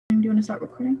Do you want to start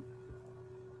recording?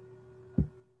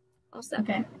 All set.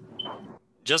 Okay.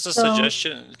 Just a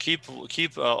suggestion, keep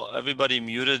everybody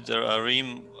muted.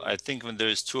 Reem, I think when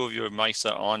there's two of your mics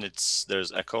are on,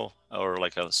 there's echo or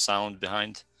like a sound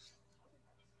behind.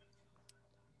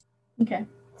 Okay.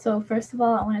 So first of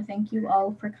all, I want to thank you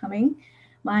all for coming.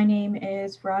 My name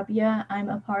is Rabia. I'm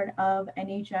a part of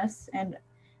NHS and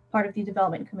part of the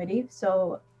development committee.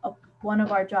 So one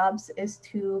of our jobs is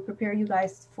to prepare you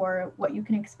guys for what you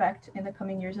can expect in the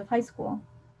coming years of high school.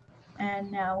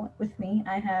 And now with me,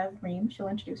 I have Reem. She'll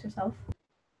introduce herself.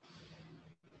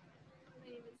 My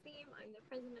name is Reem. I'm the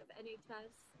president of NHS.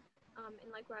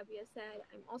 And like Rabia said,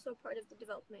 I'm also part of the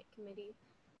development committee.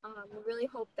 We really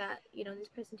hope that, these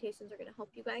presentations are going to help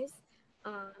you guys.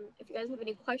 If you guys have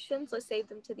any questions, let's save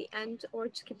them to the end or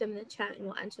just keep them in the chat and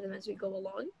we'll answer them as we go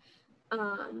along.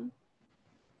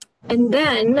 And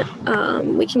then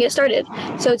we can get started.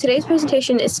 So today's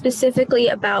presentation is specifically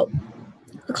about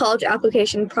the college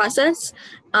application process.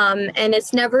 And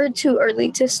it's never too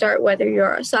early to start, whether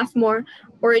you're a sophomore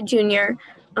or a junior.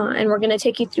 And we're going to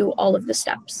take you through all of the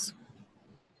steps.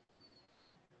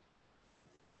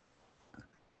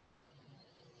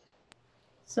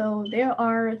 So there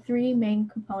are three main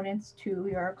components to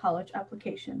your college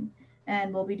application,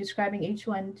 and we'll be describing each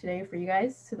one today for you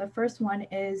guys. So the first one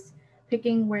is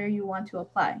picking where you want to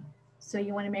apply. So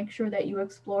you want to make sure that you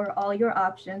explore all your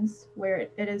options, where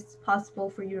it is possible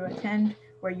for you to attend,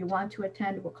 where you want to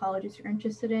attend, what colleges you're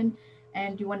interested in,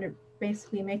 and you want to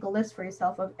basically make a list for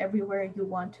yourself of everywhere you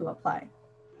want to apply.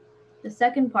 The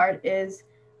second part is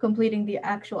completing the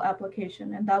actual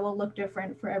application, and that will look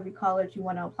different for every college you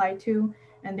want to apply to,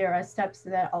 and there are steps to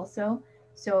that also.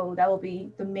 So that will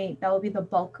be the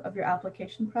bulk of your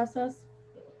application process.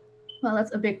 Well,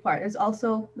 that's a big part. It's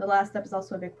also, the last step is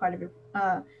also a big part of your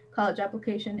college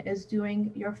application, is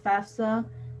doing your FAFSA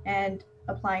and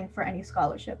applying for any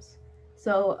scholarships.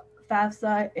 So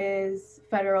FAFSA is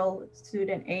federal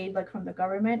student aid, like from the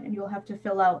government, and you'll have to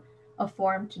fill out a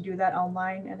form to do that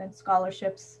online, and then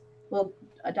scholarships, we'll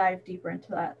dive deeper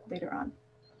into that later on.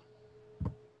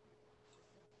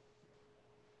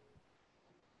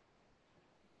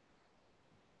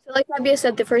 So like Rabia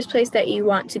said, the first place that you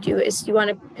want to do is you want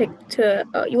to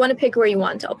pick where you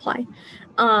want to apply.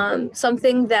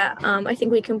 Something that I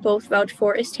think we can both vouch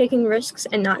for is taking risks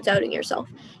and not doubting yourself.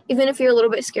 Even if you're a little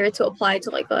bit scared to apply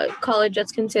to like a college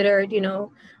that's considered,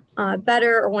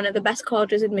 better or one of the best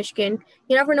colleges in Michigan,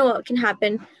 you never know what can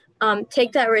happen.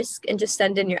 Take that risk and just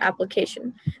send in your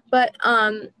application. But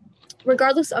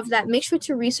regardless of that, make sure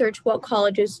to research what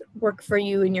colleges work for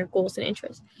you and your goals and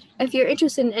interests. If you're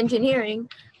interested in engineering,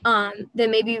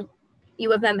 then maybe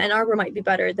U of M Ann Arbor might be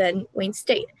better than Wayne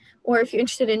State. Or if you're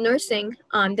interested in nursing,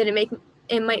 then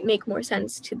it might make more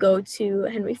sense to go to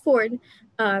Henry Ford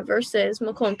versus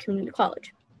Macomb Community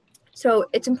College. So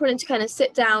it's important to kind of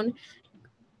sit down,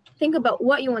 think about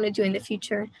what you want to do in the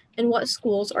future and what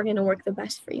schools are going to work the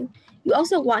best for you. You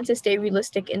also want to stay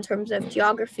realistic in terms of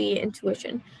geography and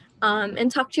tuition,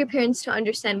 and talk to your parents to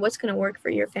understand what's going to work for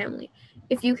your family.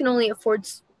 If you can only afford,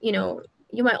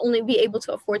 you might only be able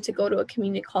to afford to go to a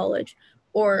community college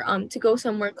or to go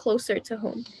somewhere closer to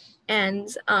home. And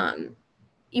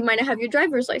you might not have your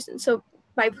driver's license. So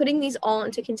by putting these all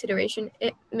into consideration,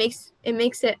 it makes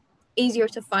it easier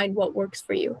to find what works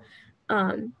for you.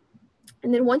 And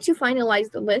then once you finalize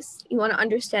the list, you want to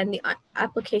understand the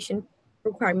application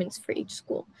requirements for each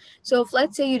school. So if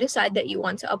let's say you decide that you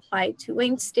want to apply to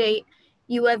Wayne State,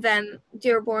 U of M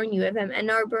Dearborn, U of M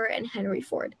Ann Arbor, and Henry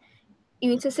Ford, you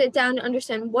need to sit down and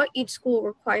understand what each school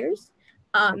requires,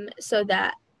 so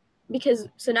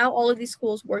now all of these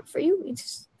schools work for you. You need to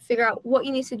figure out what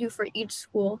you need to do for each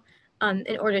school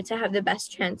in order to have the best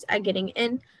chance at getting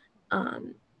in,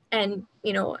 and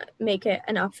make it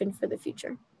an option for the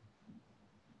future.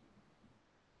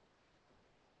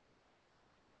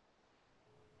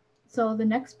 So the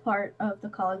next part of the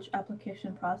college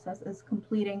application process is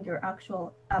completing your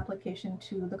actual application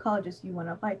to the colleges you want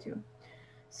to apply to.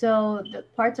 So the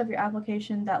parts of your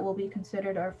application that will be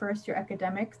considered are first your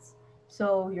academics,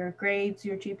 so your grades,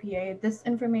 your GPA. This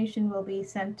information will be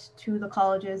sent to the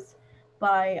colleges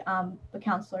by the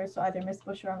counselors, so either Ms.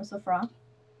 Busher or Ms. Afra.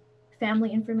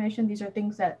 Family information, these are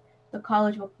things that the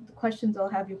questions they'll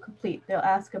have you complete. They'll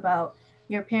ask about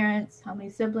your parents, how many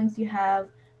siblings you have,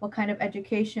 what kind of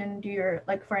education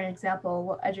for an example,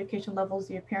 what education levels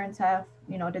do your parents have?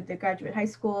 Did they graduate high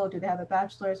school? Do they have a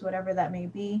bachelor's? Whatever that may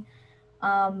be.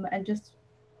 And just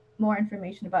more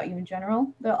information about you in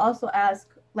general. They'll also ask,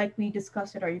 like we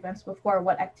discussed at our events before,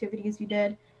 what activities you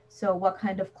did. So what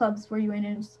kind of clubs were you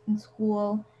in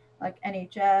school? like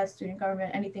NHS, student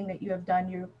government, anything that you have done,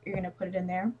 you're going to put it in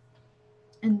there.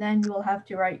 And then you will have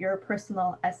to write your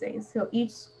personal essays. So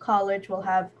each college will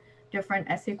have different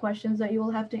essay questions that you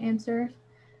will have to answer.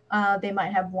 They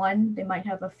might have one, they might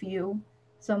have a few.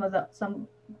 Some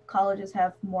colleges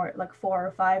have more, like 4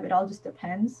 or 5. It all just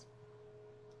depends.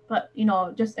 But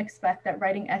just expect that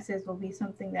writing essays will be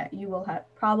something that you will have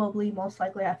probably most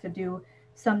likely have to do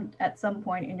at some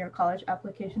point in your college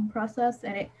application process.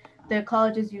 And the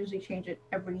colleges usually change it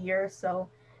every year. So,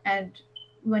 and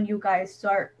when you guys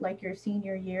start like your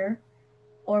senior year,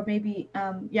 or maybe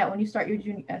when you start your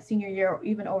senior year, or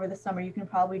even over the summer, you can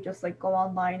probably just like go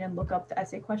online and look up the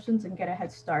essay questions and get a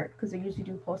head start, because they usually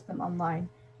do post them online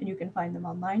and you can find them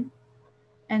online.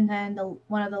 And then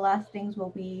one of the last things will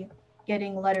be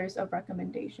getting letters of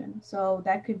recommendation. So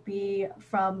that could be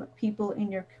from people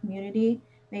in your community.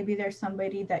 Maybe there's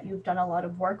somebody that you've done a lot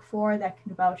of work for that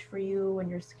can vouch for you and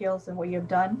your skills and what you've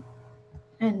done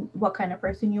and what kind of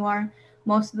person you are.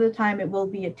 Most of the time, it will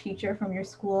be a teacher from your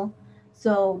school.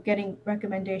 So getting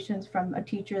recommendations from a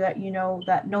teacher that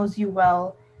that knows you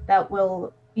well, that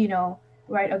will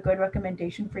write a good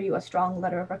recommendation for you, a strong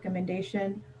letter of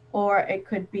recommendation. Or it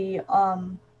could be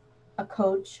a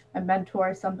coach, a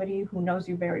mentor, somebody who knows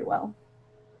you very well.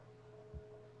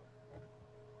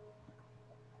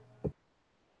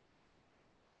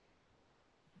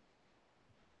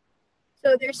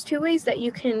 So there's 2 ways that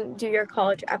you can do your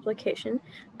college application.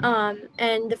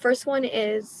 And the first one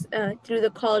is through the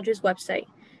college's website.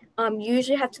 You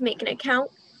usually have to make an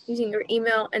account using your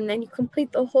email, and then you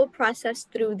complete the whole process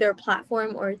through their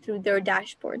platform or through their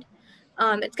dashboard.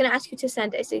 It's going to ask you to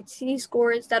send SAT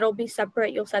scores. That'll be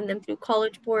separate. You'll send them through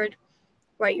College Board,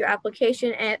 write your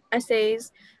application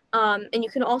essays, and you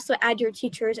can also add your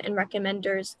teachers and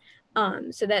recommenders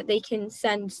so that they can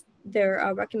send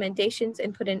their recommendations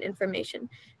and put in information.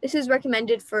 This is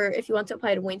recommended for if you want to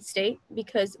apply to Wayne State,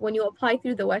 because when you apply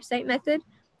through the website method,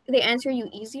 they answer you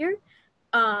easier,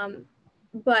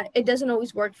 but it doesn't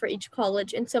always work for each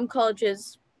college, and some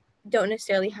colleges don't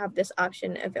necessarily have this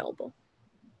option available.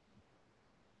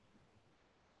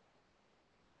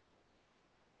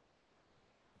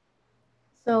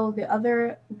 So the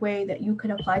other way that you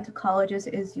can apply to colleges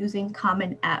is using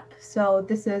Common App. So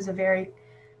this is a very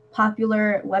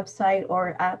popular website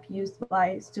or app used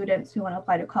by students who want to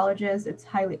apply to colleges.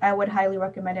 I would highly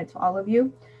recommend it to all of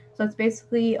you. So it's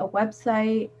basically a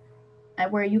website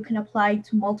where you can apply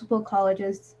to multiple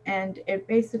colleges, and it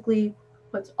basically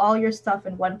puts all your stuff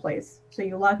in one place. So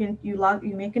you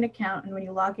make an account, and when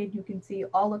you log in, you can see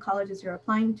all the colleges you're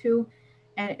applying to,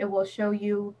 and it will show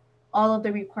you all of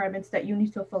the requirements that you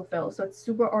need to fulfill. So it's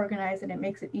super organized, and it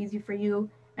makes it easy for you,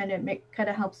 and it kind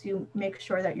of helps you make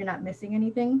sure that you're not missing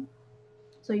anything.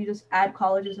 So you just add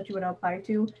colleges that you want to apply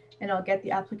to, and it'll get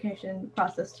the application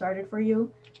process started for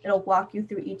you. It'll walk you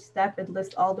through each step and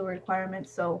list all the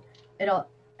requirements. So it'll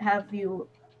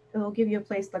give you a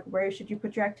place like where should you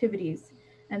put your activities,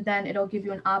 and then it'll give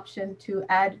you an option to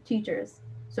add teachers.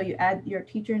 So you add your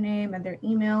teacher name and their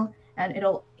email, and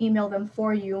it'll email them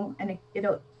for you, and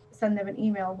it'll send them an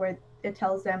email where it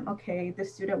tells them, okay,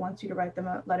 this student wants you to write them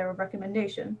a letter of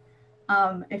recommendation.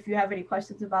 If you have any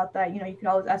questions about that, you can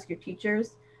always ask your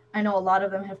teachers. I know a lot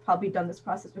of them have probably done this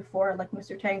process before, like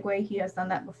Mr. Tangway, he has done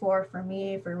that before for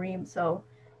me, for Reem. So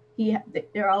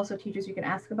there are also teachers you can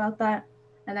ask about that.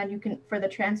 And then you can, for the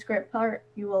transcript part,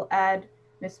 you will add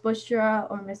Miss Bushra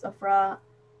or Miss Afra,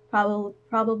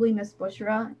 probably Miss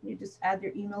Bushra. You just add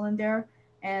your email in there,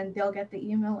 and they'll get the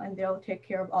email and they'll take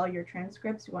care of all your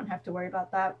transcripts. You won't have to worry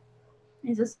about that.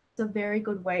 It's just a very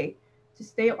good way to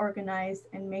stay organized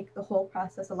and make the whole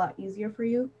process a lot easier for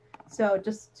you. So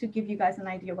just to give you guys an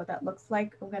idea what that looks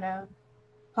like, I'm gonna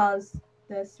pause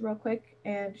this real quick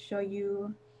and show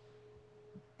you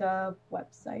the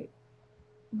website.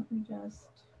 Let me just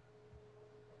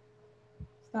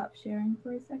stop sharing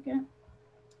for a second.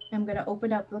 I'm gonna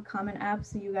open up the Common App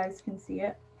so you guys can see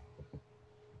it.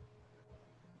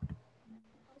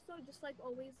 Also, just like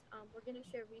always, we're gonna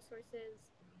share resources,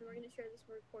 and we're gonna share this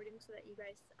recording so that you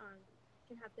guys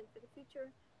can have them for the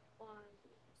future.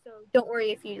 So don't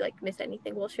worry if you miss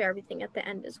anything. We'll share everything at the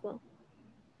end as well.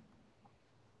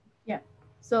 Yeah.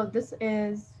 So this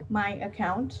is my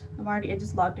account. I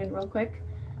just logged in real quick.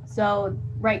 So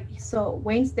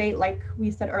Wayne State, like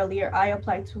we said earlier, I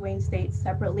applied to Wayne State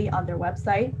separately on their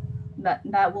website.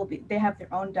 They have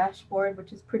their own dashboard,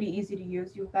 which is pretty easy to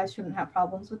use. You guys shouldn't have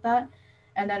problems with that.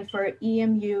 And then for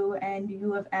EMU and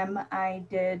U of M, I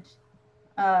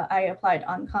applied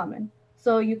on Common.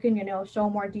 So you can,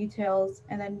 show more details,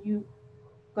 and then you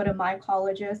go to my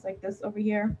colleges like this over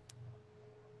here,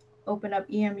 open up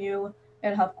EMU,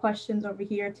 It'll have questions over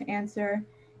here to answer.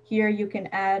 Here you can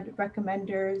add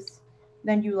recommenders.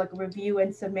 Then you like review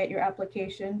and submit your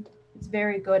application. It's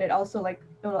very good. It also like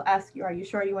it'll ask you, are you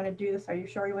sure you want to do this? Are you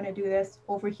sure you want to do this?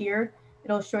 Over here,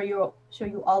 it'll show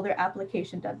you all their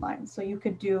application deadlines. So you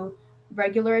could do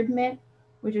regular admit,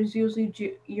 which is usually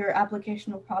your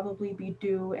application will probably be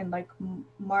due in like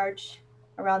March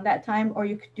around that time, or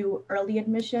you could do early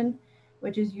admission,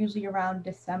 which is usually around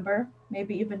December,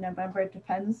 maybe even November, it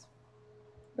depends.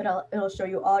 But it'll show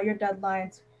you all your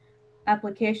deadlines,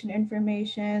 application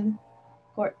information,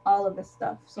 for all of this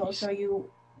stuff. So it'll show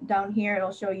you down here,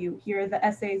 it'll show you here are the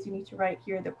essays you need to write,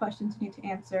 here are the questions you need to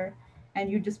answer, and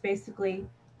you just basically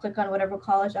click on whatever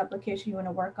college application you want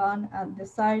to work on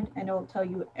this side, and it will tell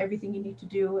you everything you need to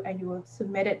do, and you will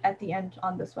submit it at the end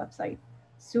on this website.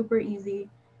 Super easy,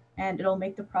 and it'll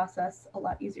make the process a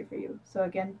lot easier for you. So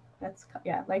again, that's,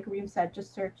 yeah, like Reem said,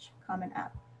 just search Common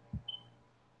App.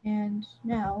 And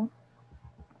now,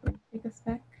 take us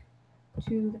back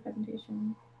to the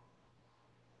presentation.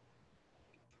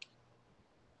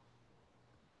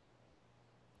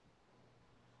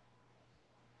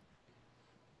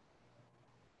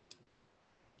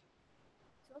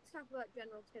 So let's talk about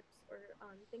general tips or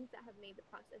things that have made the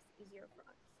process easier for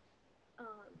us.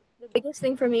 The biggest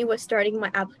thing for me was starting my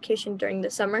application during the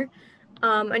summer.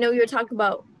 I know we were talking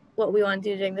about what we want to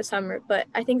do during the summer, but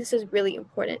I think this is really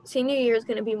important. Senior year is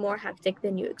going to be more hectic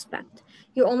than you expect.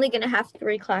 You're only going to have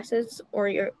 3 classes, or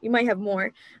you might have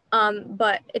more,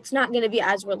 but it's not going to be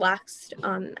as relaxed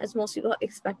as most people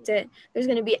expect it. There's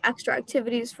going to be extra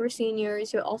activities for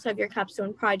seniors. You'll also have your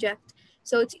capstone project.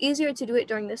 So it's easier to do it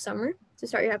during the summer, to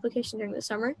start your application during the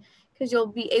summer, because you'll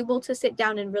be able to sit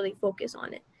down and really focus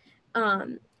on it.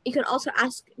 You can also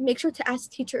make sure to ask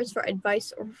teachers for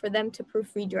advice or for them to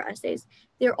proofread your essays.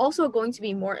 They're also going to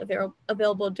be more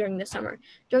available during the summer.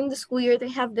 During the school year, they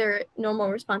have their normal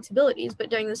responsibilities,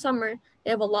 but during the summer, they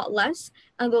have a lot less,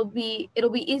 and it'll be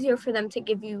easier for them to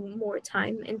give you more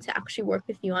time and to actually work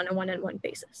with you on a one-on-one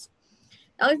basis.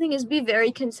 The other thing is be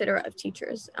very considerate of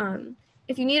teachers.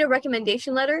 If you need a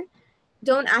recommendation letter,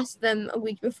 don't ask them a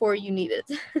week before you need it.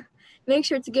 Make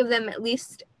sure to give them at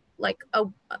least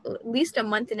a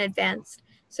month in advance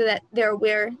so that they're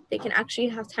aware they can actually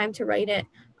have time to write it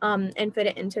and fit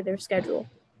it into their schedule.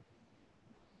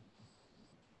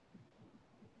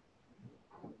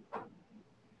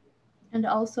 And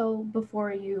also,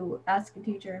 before you ask a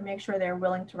teacher, make sure they're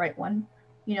willing to write one.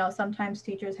 You know, sometimes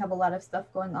teachers have a lot of stuff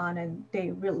going on and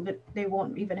they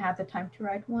won't even have the time to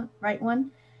write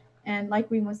one. And like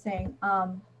Reem was saying,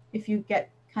 if you get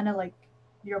kind of like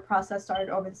your process started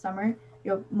over the summer,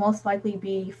 you'll most likely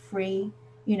be free,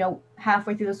 you know,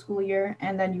 halfway through the school year,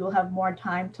 and then you'll have more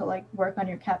time to like work on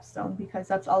your capstone, because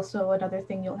that's also another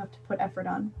thing you'll have to put effort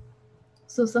on.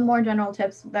 So some more general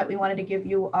tips that we wanted to give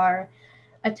you are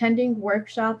attending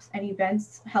workshops and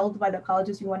events held by the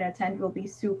colleges you want to attend will be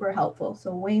super helpful.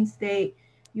 So Wayne State,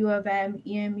 U of M,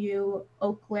 EMU,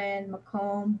 Oakland,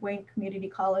 Macomb, Wayne Community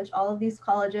College, all of these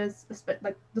colleges,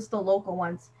 like just the local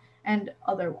ones, and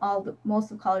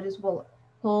most of the colleges will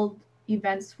hold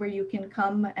events where you can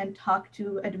come and talk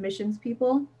to admissions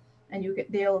people, and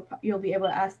you'll be able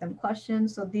to ask them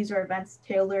questions. So these are events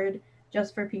tailored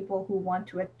just for people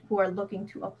who are looking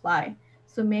to apply.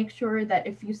 So make sure that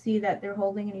if you see that they're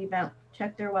holding an event,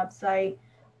 check their website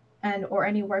or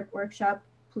any workshop,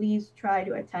 please try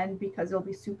to attend, because it'll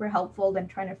be super helpful than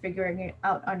trying to figure it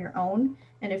out on your own.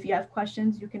 And if you have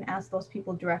questions, you can ask those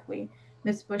people directly.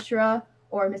 Ms. Bushra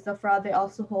or Ms. Afra, they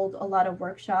also hold a lot of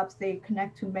workshops. They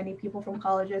connect to many people from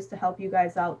colleges to help you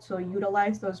guys out. So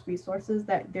utilize those resources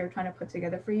that they're trying to put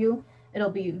together for you. It'll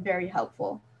be very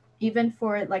helpful. Even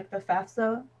for like the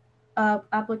FAFSA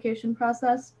application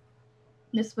process,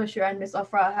 Miss Busher and Miss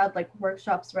Afra had like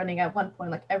workshops running at one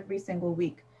point, like every single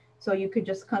week. So you could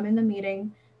just come in the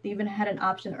meeting. They even had an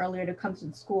option earlier to come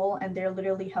to school, and they'll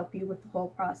literally help you with the whole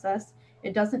process.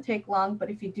 It doesn't take long, but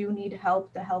if you do need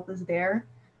help, the help is there.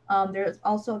 There's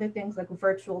also other things like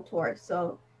virtual tours.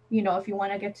 So, you know, if you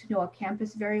want to get to know a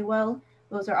campus very well,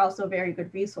 those are also very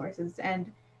good resources.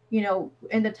 And, you know,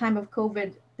 in the time of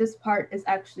COVID, this part is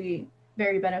actually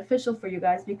very beneficial for you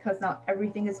guys, because now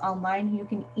everything is online. You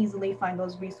can easily find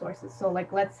those resources. So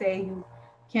like, let's say you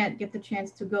can't get the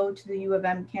chance to go to the U of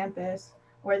M campus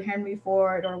or the Henry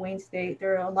Ford or Wayne State.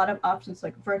 There are a lot of options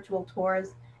like virtual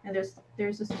tours, and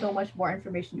there's just so much more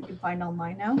information you can find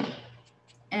online now.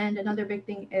 And another big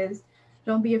thing is,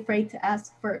 don't be afraid to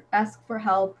ask for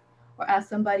help or ask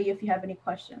somebody if you have any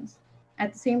questions.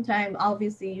 At the same time,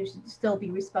 obviously, you should still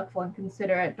be respectful and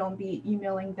considerate. Don't be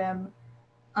emailing them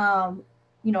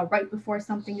right before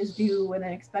something is due and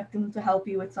then expect them to help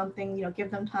you with something,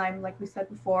 give them time, like we said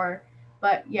before.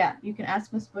 But yeah, you can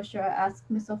ask Miss Bushra, ask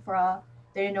Miss Afra.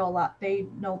 They know a lot. They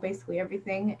know basically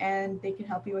everything, and they can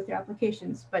help you with your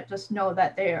applications. But just know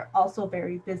that they're also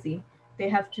very busy. They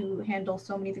have to handle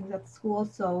so many things at the school,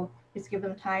 so just give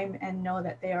them time and know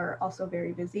that they are also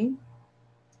very busy.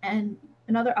 And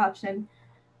another option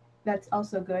that's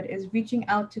also good is reaching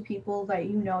out to people that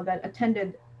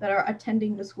that are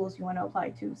attending the schools you want to apply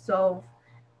to. So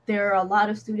there are a lot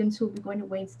of students who will be going to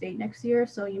Wayne State next year,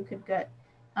 so you could get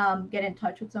in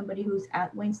touch with somebody who's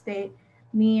at Wayne State.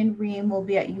 Me and Reem will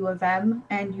be at U of M,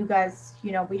 and you guys,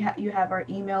 you have our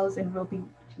emails, and we'll be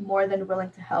more than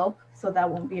willing to help, so that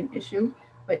won't be an issue.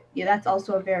 But yeah, that's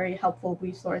also a very helpful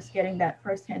resource, getting that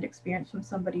firsthand experience from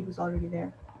somebody who's already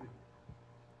there.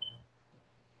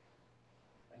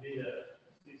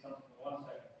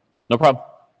 No problem.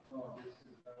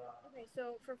 Okay,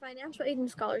 so for financial aid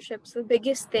and scholarships, the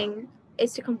biggest thing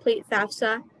is to complete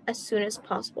FAFSA as soon as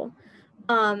possible.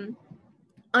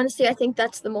 Honestly, I think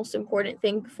that's the most important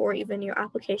thing before even your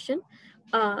application,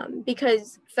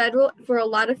 because for a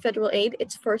lot of federal aid,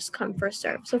 it's first come, first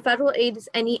serve. So federal aid is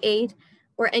any aid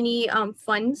or any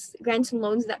funds, grants and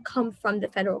loans that come from the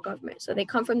federal government. So they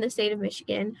come from the state of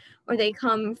Michigan, or they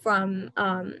come from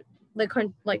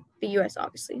like the U.S.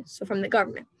 obviously, so from the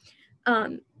government.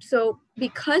 So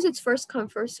because it's first come,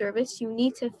 first service, you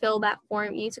need to fill that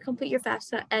form. You need to complete your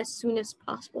FAFSA as soon as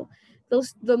possible.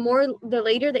 The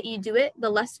later that you do it, the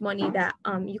less money that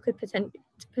you could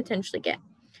potentially get.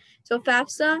 So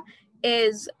FAFSA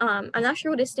is, I'm not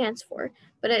sure what it stands for,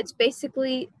 but it's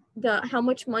basically how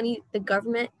much money the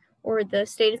government or the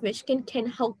state of Michigan can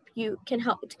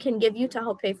give you to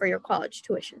help pay for your college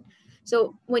tuition.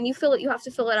 So when you fill it, you have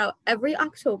to fill it out every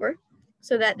October,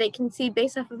 so that they can see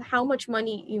based off of how much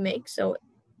money you make. So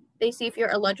they see if you're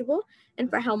eligible and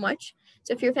for how much.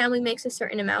 So if your family makes a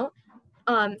certain amount,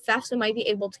 FAFSA might be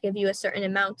able to give you a certain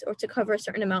amount or to cover a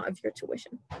certain amount of your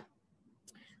tuition.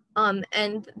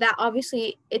 And that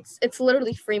obviously it's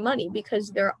literally free money,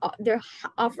 because they're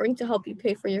offering to help you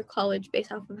pay for your college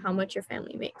based off of how much your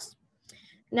family makes.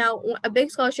 Now, a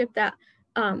big scholarship that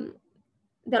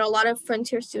a lot of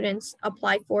Frontier students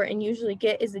apply for and usually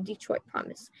get is the Detroit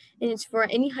Promise. And it's for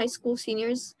any high school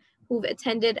seniors who've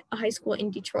attended a high school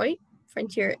in Detroit.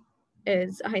 Frontier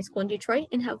is a high school in Detroit,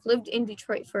 and have lived in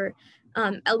Detroit for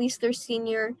at least their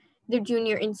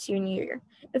junior and senior year.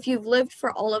 If you've lived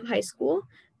for all of high school,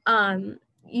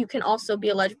 you can also be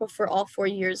eligible for all 4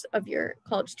 years of your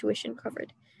college tuition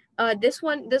covered. This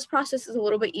process is a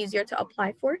little bit easier to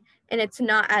apply for, and it's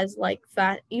not as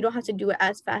fast. You don't have to do it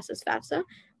as fast as FAFSA,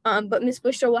 but Ms.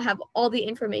 Bushra will have all the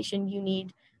information you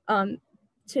need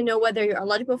to know whether you're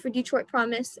eligible for Detroit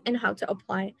Promise and how to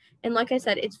apply. And like I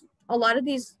said, a lot of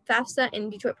these FAFSA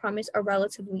and Detroit Promise are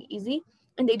relatively easy,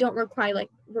 and they don't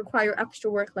require extra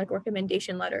work like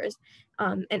recommendation letters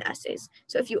and essays.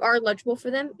 So if you are eligible for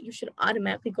them, you should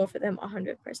automatically go for them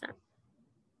 100%.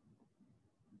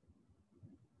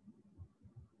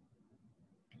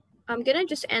 I'm gonna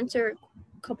just answer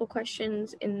a couple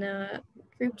questions in the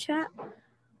group chat.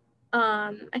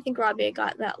 I think Rabia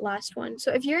got that last one.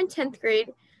 So if you're in 10th grade,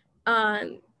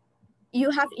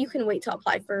 you can wait to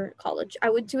apply for college. I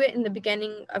would do it in the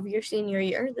beginning of your senior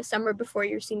year, the summer before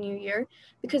your senior year,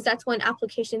 because that's when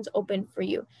applications open for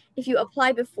you. If you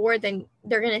apply before, then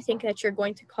they're gonna think that you're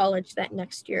going to college that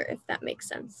next year, if that makes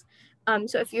sense.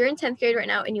 So if you're in 10th grade right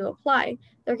now and you apply,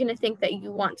 they're gonna think that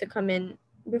you want to come in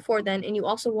before then, and you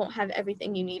also won't have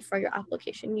everything you need for your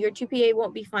application. Your GPA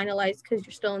won't be finalized because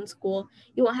you're still in school.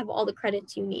 You won't have all the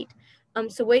credits you need.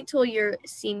 So wait till your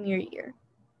senior year.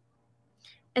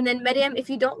 And then Medium, if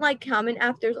you don't like Common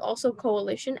App, there's also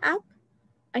Coalition App.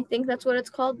 I think that's what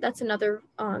it's called. That's another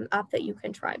app that you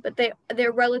can try, but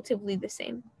they're relatively the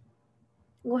same.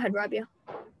 Go ahead, Rabia.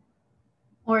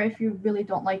 Or if you really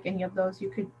don't like any of those, you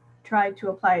could try to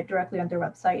apply it directly on their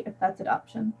website if that's an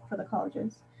option for the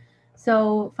colleges.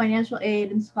 So financial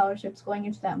aid and scholarships, going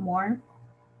into that more.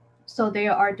 So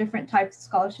there are different types of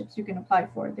scholarships you can apply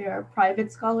for. There are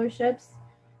private scholarships,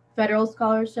 federal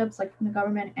scholarships like from the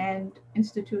government, and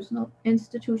institutional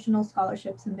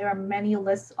scholarships. And there are many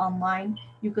lists online.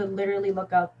 You could literally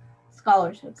look up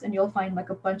scholarships and you'll find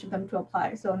a bunch of them to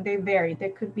apply. So they vary.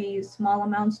 There could be small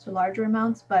amounts to larger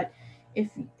amounts, but if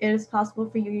it is possible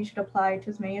for you, you should apply to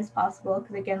as many as possible,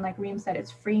 because again, like Reem said, it's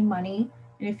free money.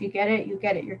 And if you get it, you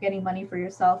get it. You're getting money for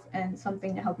yourself and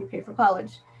something to help you pay for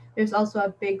college. There's also a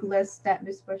big list that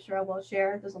Ms. Bushra will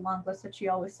share. There's a long list that she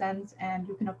always sends, and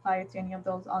you can apply to any of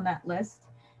those on that list.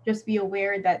 Just be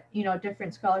aware that,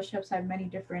 different scholarships have many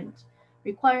different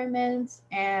requirements,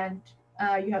 and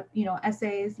You have,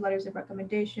 essays, letters of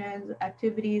recommendations,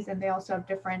 activities, and they also have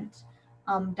different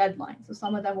deadlines. So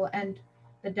some of them will end,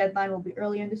 the deadline will be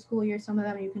early in the school year. Some of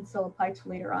them you can still apply to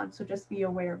later on. So just be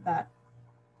aware of that.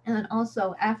 And then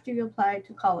also, after you apply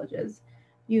to colleges,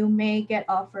 you may get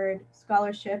offered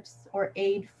scholarships or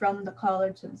aid from the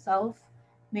college themselves.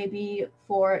 Maybe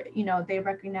for, they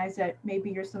recognize that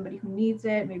maybe you're somebody who needs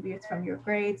it, maybe it's from your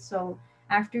grades. So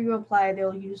after you apply,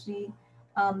 they'll usually,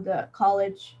 the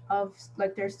college of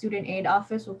like their student aid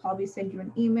office will probably send you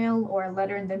an email or a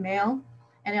letter in the mail,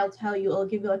 and it'll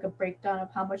give you like a breakdown of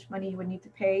how much money you would need to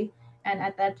pay. And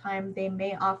at that time, they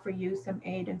may offer you some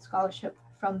aid and scholarship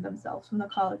from themselves, from the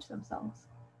college themselves.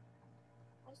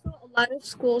 Also, a lot of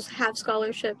schools have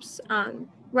scholarships.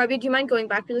 Robbie, do you mind going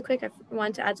back really quick? I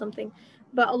wanted to add something.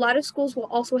 But a lot of schools will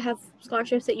also have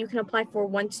scholarships that you can apply for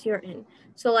once you're in.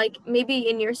 So like maybe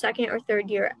in your second or third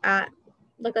year at,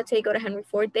 like let's say you go to Henry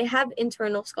Ford, they have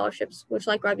internal scholarships, which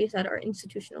like Robbie said are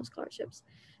institutional scholarships.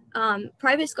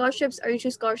 Private scholarships are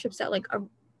usually scholarships that like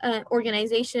an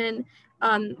organization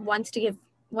wants to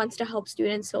help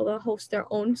students, so they'll host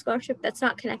their own scholarship that's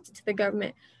not connected to the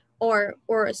government or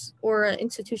an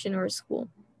institution or a school.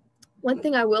 One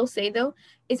thing I will say though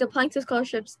is applying to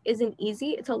scholarships isn't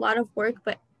easy. It's a lot of work,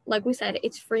 but like we said,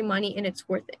 it's free money and it's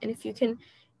worth it. And if you can,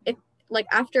 like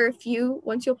after a few,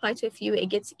 once you apply to a few, it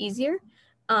gets easier.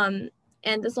 And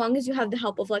as long as you have the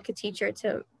help of like a teacher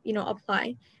to,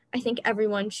 apply, I think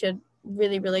everyone should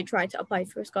really, really try to apply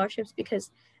for scholarships because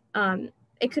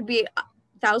it could be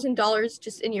 $1,000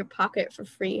 just in your pocket for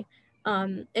free.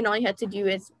 And all you have to do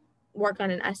is work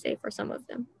on an essay for some of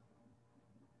them.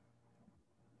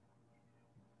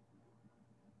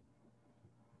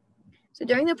 So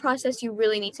during the process, you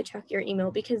really need to check your email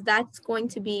because that's going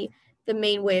to be the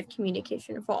main way of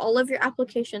communication for all of your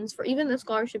applications, for even the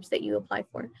scholarships that you apply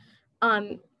for.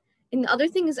 And the other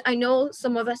thing is, I know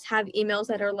some of us have emails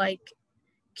that are like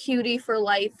cutie for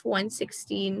life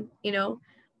 116,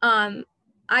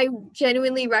 I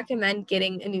genuinely recommend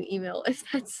getting a new email if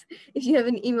you have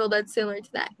an email that's similar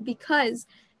to that, because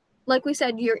like we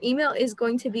said, your email is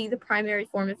going to be the primary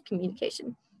form of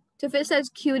communication. So if it says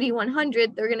cutie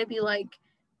 100, they're going to be like,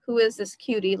 who is this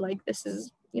cutie? Like, this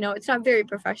is, it's not very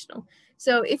professional.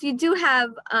 So if you do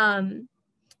have kind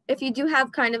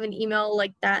of an email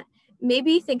like that,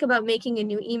 maybe think about making a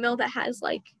new email that has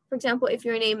like, for example, if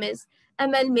your name is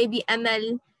ML, maybe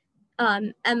ML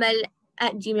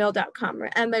at gmail.com or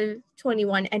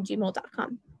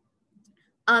ml21@gmail.com.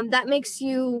 That makes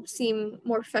you seem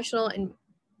more professional and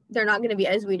they're not going to be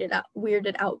as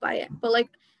weirded out by it. But like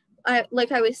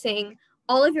I was saying,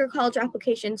 all of your college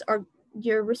applications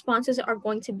your responses are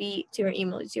going to be to your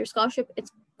emails. Your scholarship,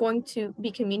 it's going to be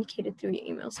communicated through your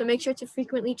email. So make sure to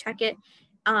frequently check it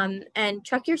and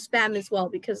check your spam as well,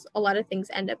 because a lot of things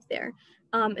end up there,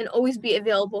 and always be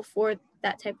available for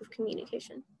that type of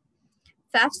communication.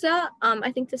 FAFSA, I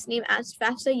think this name asked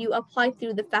FAFSA, you apply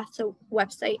through the FAFSA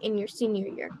website in your senior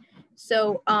year.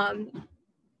 So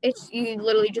you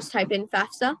literally just type in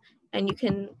FAFSA and you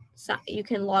can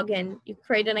log in, you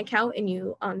create an account and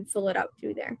you fill it out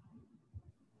through there.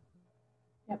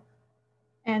 Yep.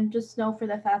 And just know for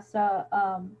the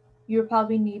FAFSA, you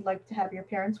probably need like to have your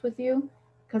parents with you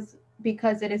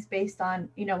because it is based on,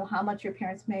 how much your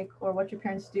parents make or what your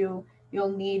parents do. You'll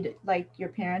need like your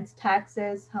parents'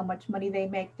 taxes, how much money they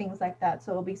make, things like that.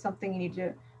 So it'll be something you need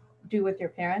to do with your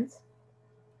parents.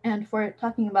 And for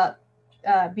talking about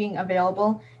being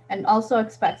available, and also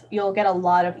expect you'll get a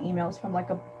lot of emails from like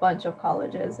a bunch of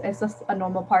colleges. It's just a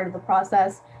normal part of the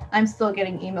process. I'm still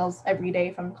getting emails every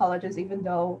day from colleges, even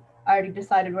though I already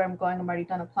decided where I'm going. I'm already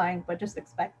done applying, but just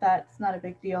expect that. It's not a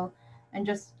big deal, and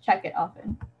just check it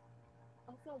often.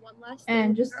 Also, one last thing.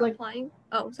 And just like applying.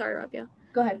 Oh, sorry, Rabia.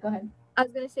 Go ahead. I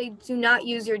was going to say, do not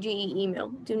use your GE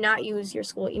email. Do not use your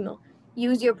school email.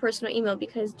 Use your personal email,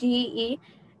 because GEE,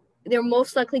 they're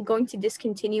most likely going to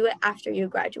discontinue it after you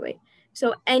graduate.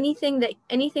 So anything that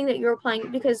you're applying,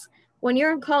 because when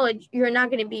you're in college, you're not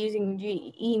going to be using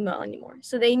GE email anymore.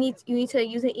 So you need to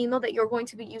use an email that you're going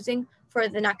to be using for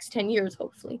the next 10 years,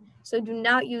 hopefully. So do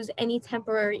not use any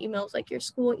temporary emails like your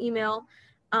school email,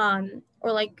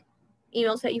 or like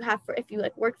emails that you have for if you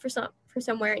like work for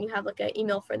somewhere and you have like an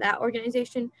email for that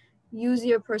organization. Use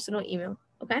your personal email.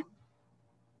 Okay.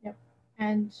 Yep.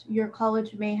 And your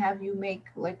college may have you make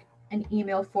like an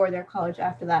email for their college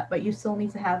after that, but you still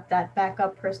need to have that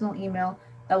backup personal email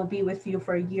that will be with you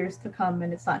for years to come,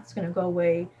 and it's not just going to go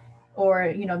away.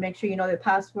 Or make sure you know the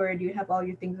password, you have all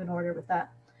your things in order with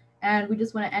that. And we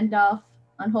just want to end off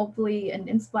on hopefully an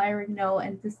inspiring note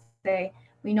and to say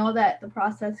we know that the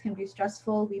process can be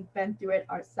stressful. We've been through it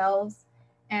ourselves,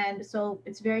 And so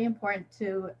it's very important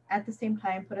to, at the same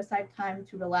time, put aside time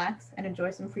to relax and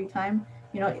enjoy some free time.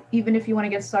 Even if you want to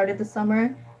get started this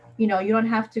summer, you don't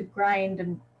have to grind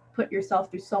and put yourself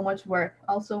through so much work.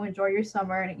 Also enjoy your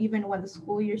summer. And even when the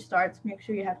school year starts, make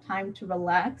sure you have time to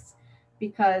relax,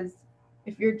 because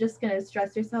if you're just going to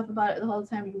stress yourself about it the whole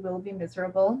time, you will be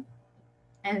miserable.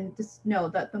 And just know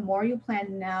that the more you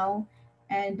plan now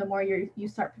and the more you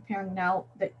start preparing now,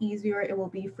 the easier it will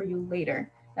be for you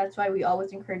later. That's why we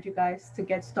always encourage you guys to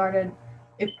get started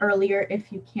earlier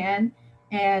if you can.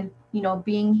 And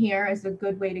being here is a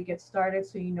good way to get started,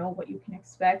 so you know what you can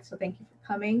expect. So thank you for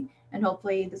coming, and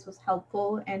hopefully this was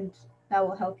helpful, and that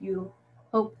will help you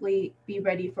hopefully be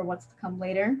ready for what's to come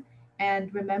later.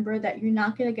 And remember that you're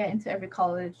not going to get into every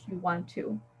college you want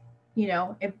to.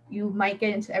 If you might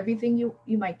get into everything, you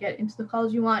might get into the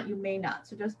college you want, you may not.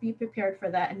 So just be prepared for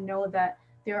that, and know that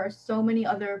there are so many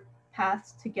other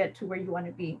paths to get to where you want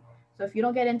to be. So if you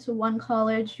don't get into one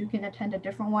college, you can attend a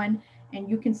different one, and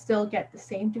you can still get the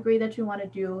same degree that you want to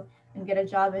do and get a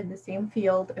job in the same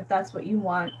field if that's what you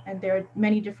want. And there are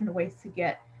many different ways to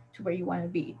get to where you want to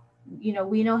be.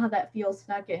 We know how that feels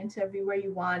to not get into everywhere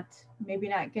you want, maybe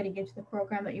not getting into the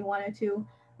program that you wanted to,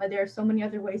 but there are so many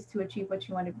other ways to achieve what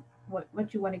you want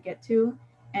to get to.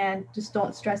 And just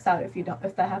don't stress out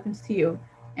if that happens to you.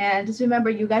 And just remember,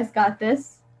 you guys got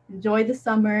this. Enjoy the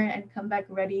summer and come back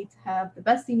ready to have the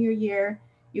best senior year.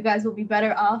 You guys will be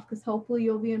better off because hopefully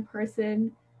you'll be in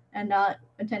person and not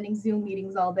attending Zoom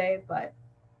meetings all day. But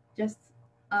just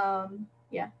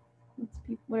yeah,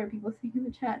 what are people saying in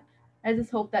the chat? I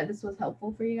just hope that this was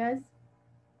helpful for you guys.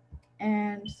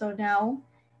 And so now,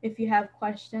 if you have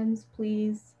questions,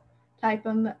 please type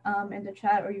them in the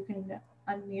chat, or you can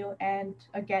unmute. And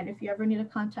again, if you ever need to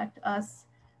contact us,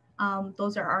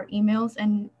 those are our emails.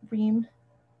 And Reem,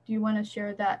 do you want to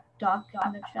share that doc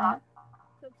in the chat?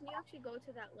 So can you actually go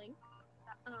to that link?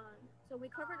 So we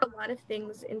covered a lot of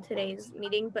things in today's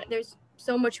meeting, but there's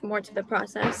so much more to the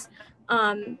process.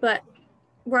 But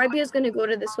Rabia is going to go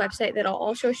to this website that I'll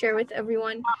also share with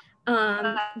everyone.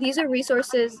 These are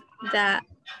resources that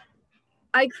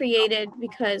I created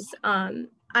because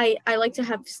I like to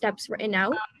have steps written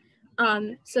out.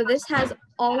 So this has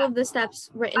all of the steps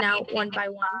written out one by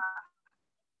one.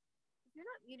 If you're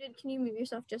not muted, can you mute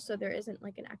yourself just so there isn't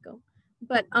like an echo?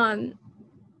 But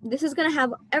this is going to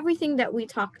have everything that we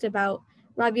talked about.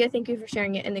 Rabia, thank you for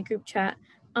sharing it in the group chat.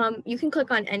 You can click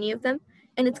on any of them,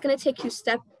 and it's going to take you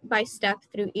step by step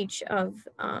through each of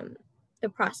the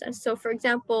process. So for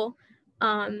example,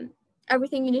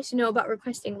 everything you need to know about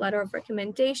requesting letter of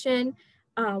recommendation,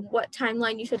 what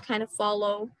timeline you should kind of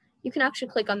follow. You can actually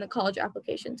click on the college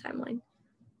application timeline.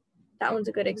 That one's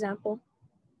a good example.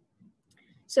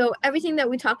 So everything that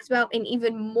we talked about and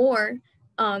even more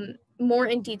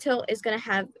in detail is going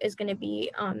to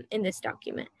be in this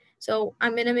document. So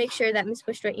I'm going to make sure that Ms.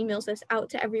 Bushra emails this out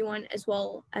to everyone as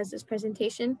well as this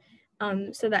presentation,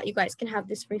 so that you guys can have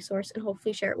this resource and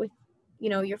hopefully share it with,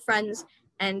 your friends,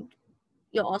 and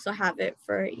you'll also have it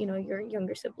for, your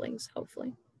younger siblings,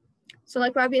 hopefully. So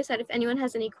like Rabia said, if anyone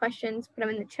has any questions, put them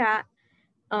in the chat.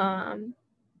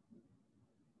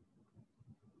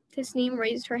 Tasneem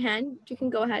raised her hand. You can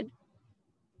go ahead.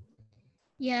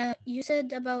 Yeah, you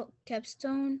said about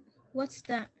capstone. What's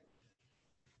that?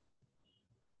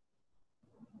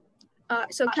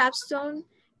 So capstone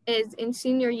is in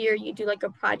senior year, you do like a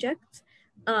project.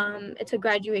 It's a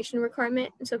graduation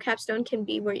requirement. So capstone can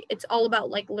be where it's all about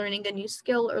like learning a new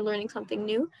skill or learning something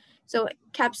new. So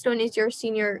capstone is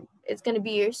it's going to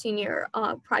be your senior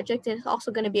project, and it's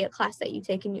also going to be a class that you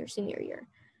take in your senior year.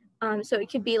 So it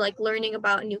could be like learning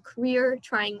about a new career,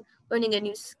 learning a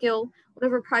new skill,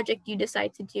 whatever project you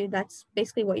decide to do, that's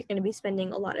basically what you're going to be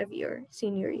spending a lot of your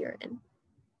senior year in,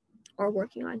 or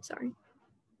working on, sorry.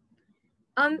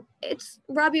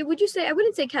 Rabia, I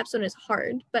wouldn't say capstone is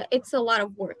hard, but it's a lot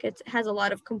of work. It has a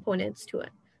lot of components to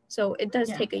it. So it does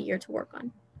take a year to work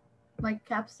on. Like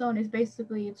capstone is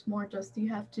basically, it's more just you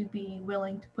have to be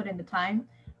willing to put in the time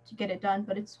to get it done,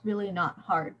 but it's really not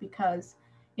hard because,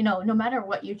 no matter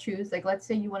what you choose, like let's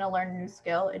say you want to learn a new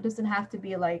skill, it doesn't have to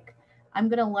be like, I'm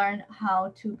going to learn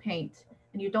how to paint,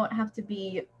 and you don't have to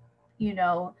be,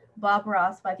 Bob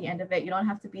Ross by the end of it. You don't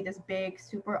have to be this big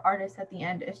super artist at the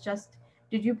end. It's just,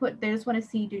 they just want to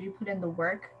see, did you put in the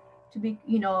work to be,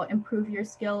 improve your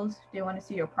skills? They want to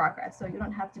see your progress. So you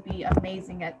don't have to be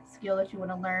amazing at the skill that you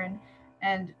want to learn.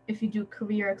 And if you do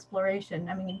career exploration,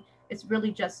 I mean, it's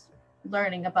really just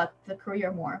learning about the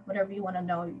career more. Whatever you want to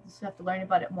know, you just have to learn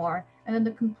about it more. And then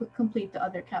to complete the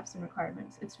other capstone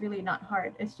requirements. It's really not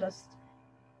hard. It's just,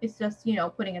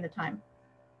 putting in the time.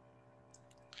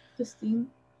 Justine?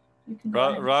 you can go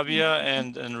ahead. Rabia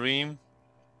and Reem,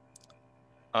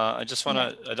 I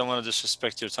don't want to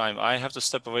disrespect your time. I have to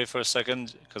step away for a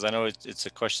second because I know it's a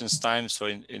questions time. So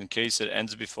in case it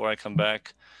ends before I come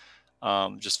back,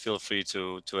 just feel free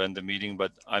to end the meeting.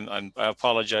 But I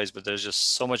apologize, but there's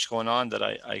just so much going on that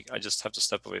I just have to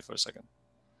step away for a second.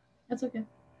 That's okay.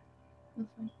 That's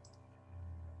fine.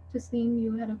 Tasneem,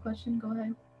 you had a question. Go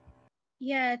ahead.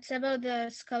 Yeah, it's about the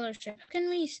scholarship. Can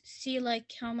we see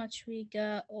like how much we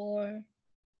got or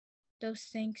those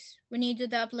things? When you do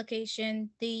the application,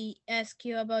 they ask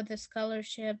you about the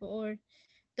scholarship or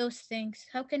those things.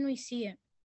 How can we see it?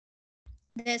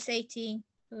 The SAT,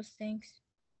 those things.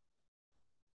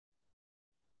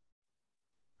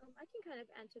 I can kind of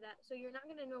answer that. So you're not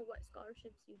going to know what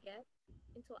scholarships you get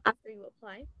until after you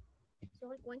apply. So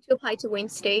like once you apply to Wayne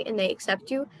State and they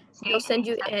accept you, they'll send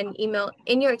you an email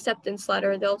in your acceptance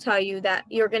letter. They'll tell you that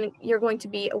you're going to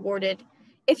be awarded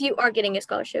if you are getting a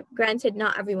scholarship. Granted,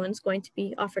 not everyone's going to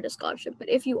be offered a scholarship, but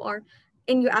if you are,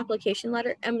 in your application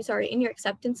letter, in your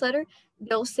acceptance letter,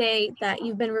 they'll say that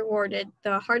you've been rewarded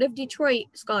the Heart of Detroit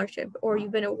scholarship, or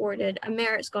you've been awarded a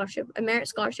merit scholarship. A merit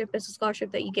scholarship is a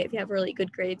scholarship that you get if you have really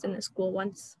good grades and the school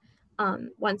wants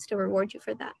to reward you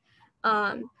for that.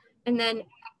 And then,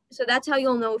 so that's how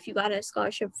you'll know if you got a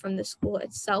scholarship from the school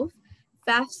itself.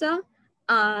 FAFSA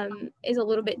is a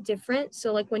little bit different.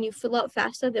 So like when you fill out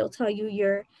FAFSA, they'll tell you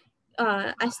your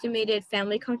estimated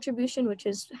family contribution, which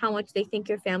is how much they think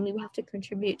your family will have to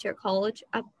contribute to your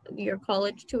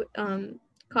college to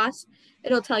costs.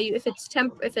 It'll tell you if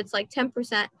it's like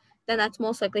 10%, then that's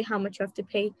most likely how much you have to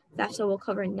pay. FAFSA will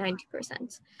cover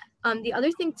 90%. The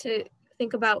other thing to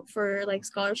think about for like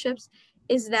scholarships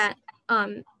is that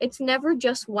it's never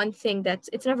just one thing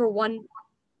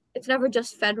it's never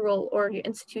just federal or your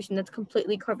institution that's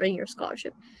completely covering your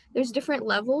scholarship. There's different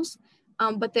levels,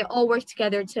 but they all work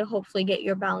together to hopefully get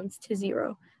your balance to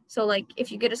zero. So like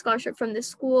if you get a scholarship from this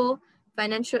school,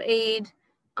 financial aid,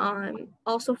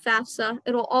 also FAFSA,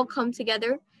 it'll all come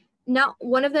together. Now,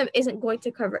 one of them isn't going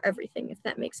to cover everything, if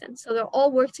that makes sense. So they'll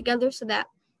all work together so that,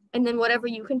 and then whatever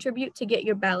you contribute to get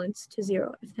your balance to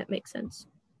zero, if that makes sense.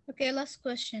 Okay, last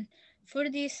question. For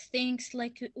these things,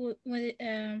 like with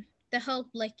the help,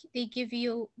 like they give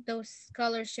you those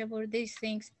scholarship or these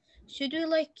things, should we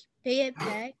like pay it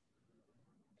back?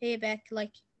 Pay it back,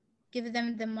 like give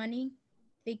them the money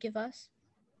they give us?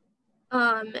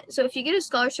 So if you get a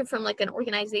scholarship from like an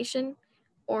organization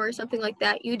or something like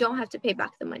that, you don't have to pay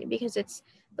back the money because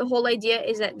the whole idea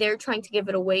is that they're trying to give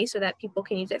it away so that people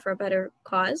can use it for a better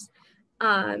cause.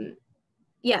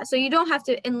 Yeah, so you don't have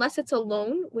to, unless it's a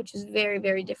loan, which is very,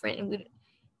 very different. And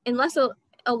unless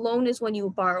a loan is when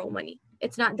you borrow money.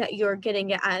 It's not that you're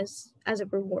getting it as a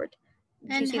reward.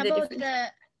 And how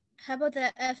about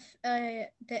the FAS?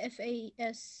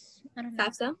 I don't know.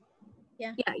 FAFSA?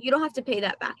 Yeah. Yeah, you don't have to pay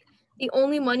that back. The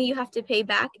only money you have to pay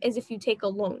back is if you take a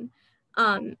loan.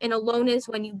 And a loan is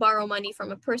when you borrow money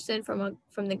from a person, from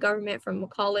the government, from a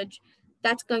college.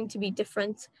 That's going to be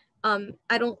different.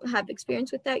 I don't have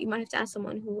experience with that. You might have to ask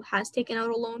someone who has taken out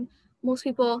a loan. Most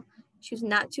people choose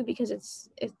not to because it's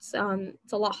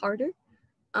a lot harder.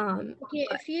 Okay,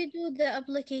 if you do the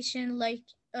application like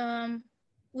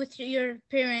with your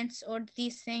parents or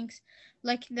these things,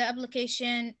 like the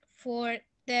application for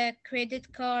the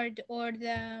credit card or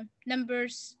the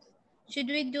numbers, should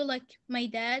we do like my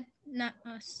dad, not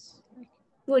us?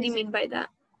 What do you mean by that?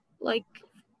 Like,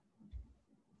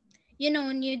 you know,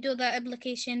 when you do the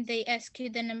application, they ask you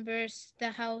the numbers, the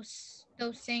house,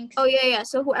 those things. Oh, yeah.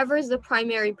 So whoever is the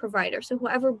primary provider. So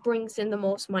whoever brings in the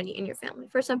most money in your family.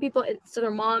 For some people, it's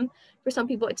their mom. For some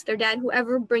people, it's their dad.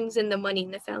 Whoever brings in the money in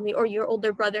the family, or your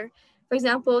older brother. For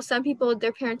example, some people,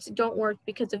 their parents don't work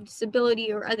because of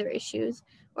disability or other issues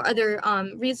or other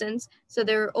reasons. So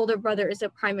their older brother is a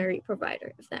primary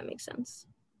provider, if that makes sense.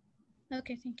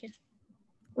 Okay, thank you.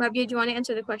 Rabia, do you want to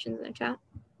answer the questions in the chat?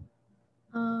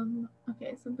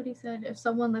 Okay, somebody said, if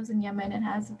someone lives in Yemen and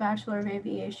has a Bachelor of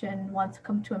Aviation, wants to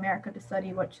come to America to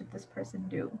study, what should this person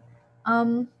do?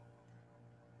 I'm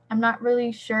not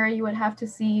really sure. You would have to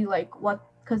see like what,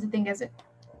 because the thing is,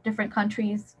 different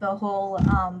countries, the whole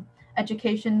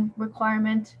education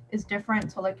requirement is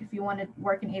different. So like if you want to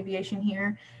work in aviation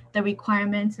here, the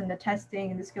requirements and the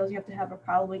testing and the skills you have to have are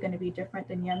probably going to be different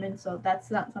than Yemen. So that's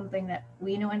not something that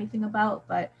we know anything about,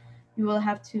 but you will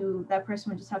have to, that person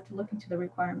would just have to look into the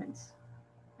requirements.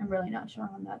 I'm really not sure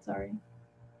on that, sorry.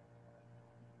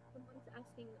 Someone's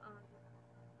asking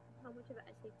how much of an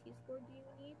SAT score do you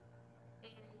need?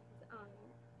 And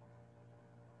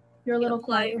you're a little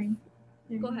quiet.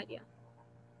 Go ahead, yeah.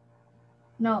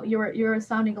 No, you're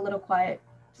sounding a little quiet.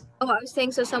 Oh, I was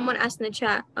saying, so someone asked in the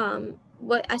chat,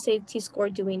 what SAT score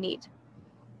do we need?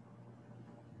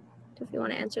 So if you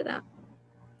want to answer that.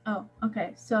 Oh,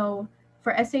 okay. So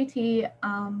for SAT,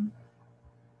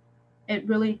 it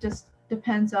really just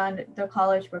depends on the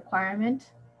college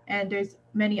requirement. And there's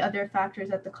many other factors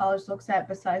that the college looks at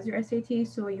besides your SAT.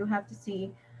 So you have to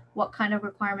see what kind of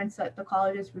requirements that the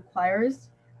colleges requires.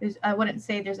 I wouldn't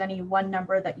say there's any one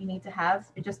number that you need to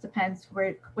have. It just depends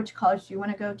which college you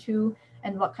want to go to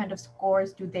and what kind of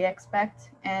scores do they expect.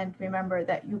 And remember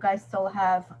that you guys still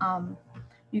have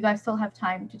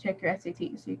time to take your SAT.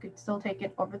 So you could still take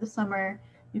it over the summer.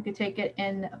 You could take it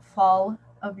in fall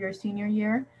of your senior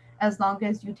year, as long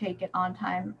as you take it on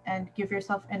time and give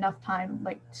yourself enough time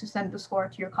like to send the score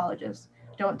to your colleges.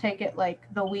 Don't take it like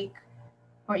the week,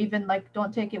 or even like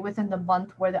don't take it within the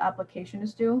month where the application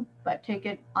is due, but take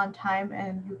it on time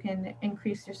and you can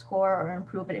increase your score or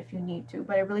improve it if you need to.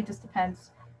 But it really just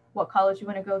depends what college you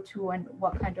want to go to and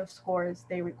what kind of scores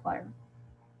they require.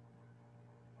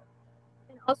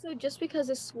 And also, just because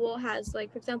a school has,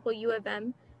 like, for example, U of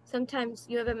M, sometimes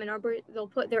U of M and Arbor, they'll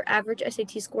put their average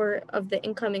SAT score of the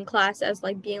incoming class as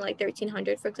like being like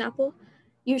 1300, for example.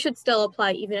 You should still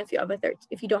apply even if you have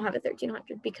if you don't have a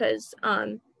 1300, because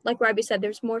like Robbie said,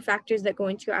 there's more factors that go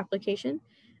into your application.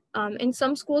 And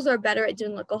some schools are better at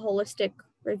doing like a holistic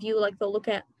review. Like they'll look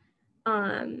at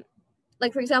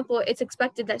like, for example, it's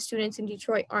expected that students in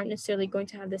Detroit aren't necessarily going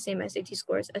to have the same SAT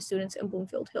scores as students in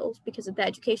Bloomfield Hills because the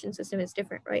education system is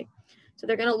different, right? So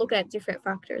they're going to look at different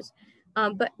factors.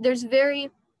 But I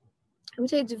would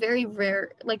say it's very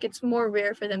rare, like it's more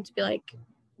rare for them to be like,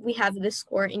 we have this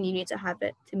score and you need to have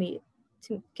it to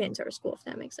get into our school, if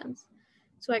that makes sense.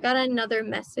 So I got another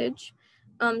message.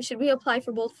 Should we apply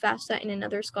for both FAFSA and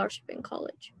another scholarship in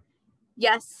college?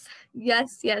 Yes,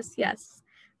 yes, yes, yes.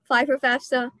 Apply for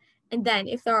FAFSA. And then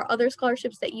if there are other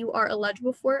scholarships that you are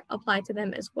eligible for, apply to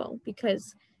them as well,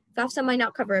 because FAFSA might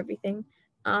not cover everything.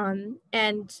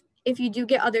 And if you do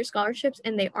get other scholarships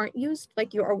and they aren't used,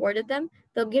 like you're awarded them,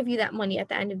 they'll give you that money at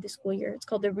the end of the school year. It's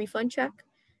called the refund check.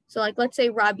 So like, let's say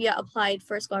Rabia applied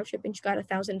for a scholarship and she got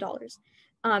 $1,000.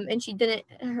 And she didn't,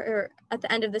 at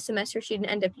the end of the semester, she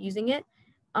didn't end up using it.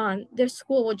 Their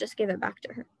school will just give it back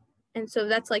to her. And so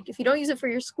that's like, if you don't use it for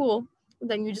your school,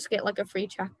 then you just get like a free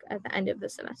check at the end of the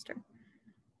semester.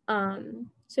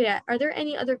 So yeah, are there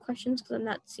any other questions? Because I'm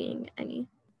not seeing any.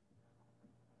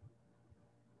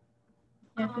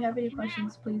 Yeah, if you have any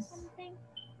questions, please.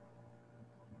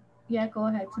 Yeah, go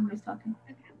ahead. Somebody's talking.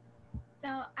 Okay.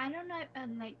 So I don't know,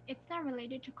 like it's not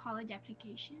related to college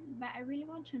application, but I really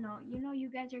want to know, you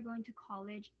guys are going to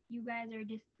college, you guys are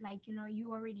just like,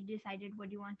 you already decided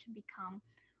what you want to become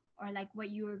or like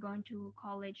what you are going to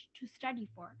college to study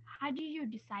for. How did you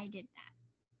decided that?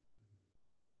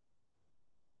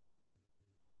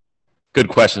 Good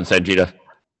question, Sanjita.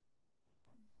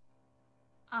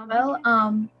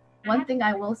 One thing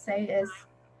I will say is,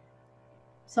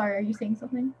 sorry, are you saying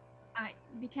something?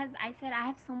 Because I said I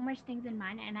have so much things in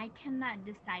mind and I cannot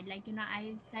decide. Like,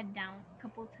 I sat down a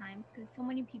couple times because so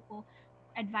many people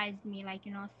advised me, like,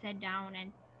 sit down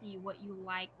and see what you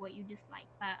like, what you dislike.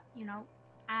 But,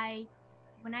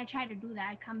 when I try to do that,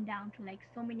 I come down to like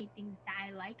so many things that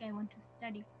I like, I want to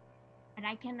study, but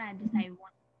I cannot decide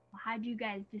one. How do you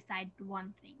guys decide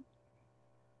one thing?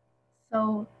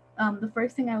 So the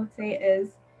first thing I would say is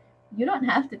you don't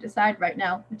have to decide right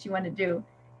now what you want to do.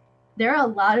 There are a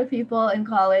lot of people in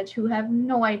college who have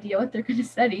no idea what they're going to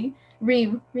study.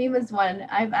 Reem is one.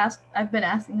 I've been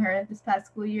asking her this past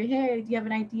school year, hey, do you have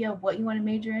an idea of what you want to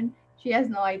major in? She has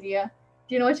no idea.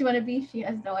 Do you know what you want to be? She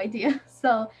has no idea.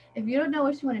 So if you don't know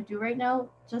what you want to do right now,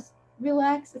 just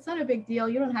relax. It's not a big deal.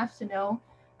 You don't have to know.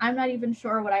 I'm not even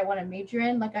sure what I want to major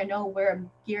in. Like, I know where I'm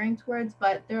gearing towards,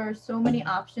 but there are so many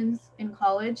options in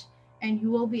college, and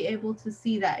you will be able to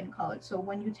see that in college. So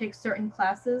when you take certain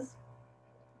classes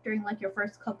during like your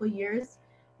first couple of years,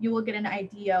 you will get an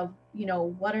idea of,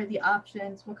 what are the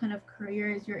options, what kind of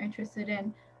careers you're interested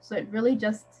in. So it really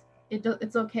just,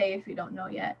 it's okay if you don't know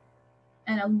yet.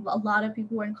 And a lot of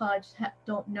people who are in college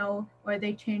don't know, or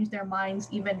they change their minds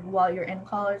even while you're in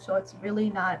college. So it's really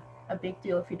not a big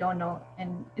deal if you don't know,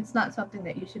 and it's not something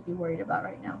that you should be worried about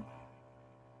right now.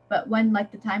 But when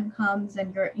like the time comes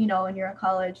and you're in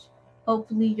college,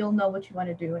 hopefully you'll know what you want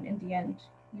to do, and in the end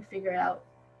you figure out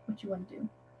what you want to do.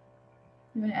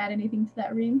 You want to add anything to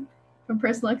that, Reem, from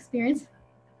personal experience?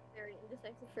 Very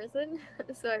indecisive person,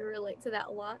 so I relate to that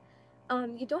a lot.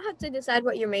 You don't have to decide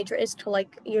what your major is till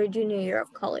like your junior year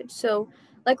of college. So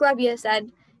like Rabia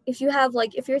said, if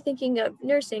you're thinking of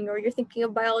nursing or you're thinking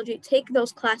of biology, take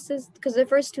those classes, because the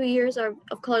first 2 years of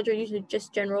college are usually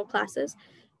just general classes.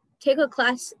 Take a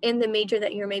class in the major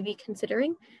that you're maybe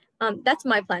considering. That's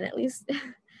my plan at least.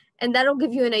 And that'll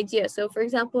give you an idea. So for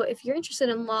example, if you're interested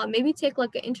in law, maybe take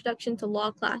like an introduction to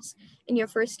law class in your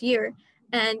first year,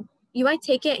 and you might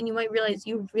take it and you might realize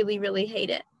you really, really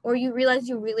hate it, or you realize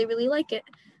you really, really like it.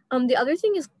 The other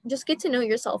thing is just get to know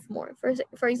yourself more.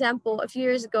 For example, a few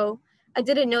years ago, I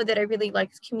didn't know that I really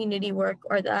liked community work,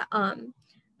 or that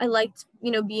I liked,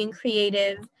 being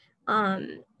creative.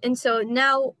 And so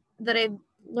now that I've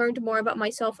learned more about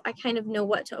myself, I kind of know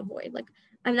what to avoid. Like,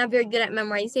 I'm not very good at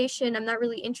memorization. I'm not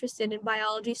really interested in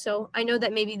biology. So I know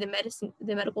that maybe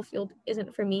the medical field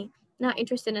isn't for me. Not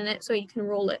interested in it. So you can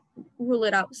rule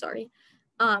it out, sorry.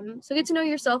 So get to know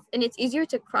yourself, and it's easier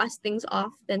to cross things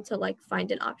off than to like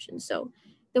find an option. So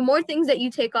the more things that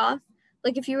you take off,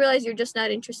 like if you realize you're just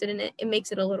not interested in it, it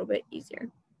makes it a little bit easier.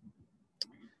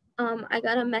 I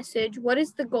got a message. What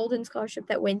is the Golden Scholarship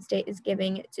that Wayne State is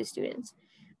giving to students?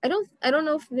 I don't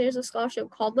know if there's a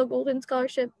scholarship called the Golden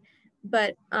Scholarship,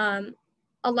 but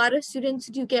a lot of students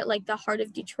do get like the Heart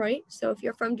of Detroit. So if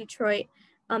you're from Detroit,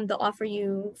 they'll offer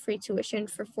you free tuition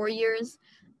for 4 years.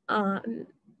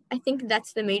 I think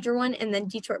that's the major one, and then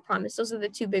Detroit Promise. Those are the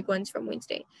two big ones from Wayne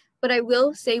State. But I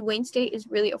will say Wayne State is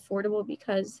really affordable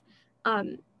because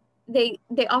they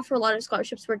offer a lot of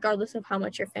scholarships regardless of how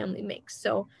much your family makes.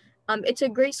 So it's a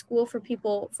great school for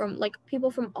people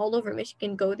from all over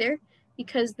Michigan go there,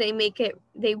 because they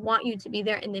want you to be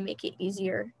there, and they make it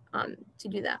easier to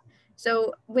do that.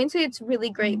 So Wayne State, it's really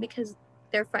great because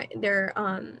they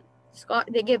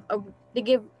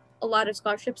give a lot of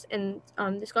scholarships, and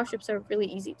the scholarships are really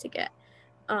easy to get.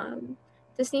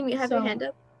 Tasneem, you have your hand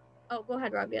up? Oh, go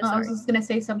ahead, Rabia. Sorry. I was just gonna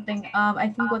say something. I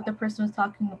think what the person was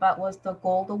talking about was the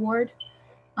Gold Award.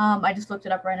 I just looked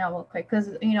it up right now real quick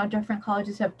because different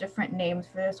colleges have different names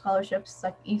for their scholarships.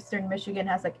 Like Eastern Michigan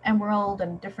has like Emerald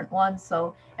and different ones,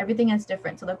 so everything is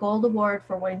different. So the Gold Award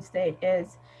for Wayne State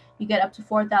is you get up to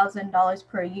 $4,000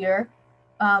 per year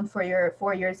for your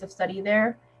 4 years of study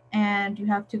there, and you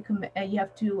have to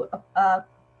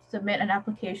submit an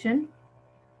application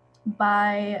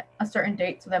by a certain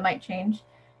date, so that might change.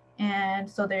 And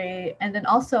then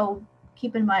also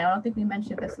keep in mind, I don't think we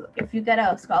mentioned this, if you get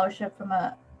a scholarship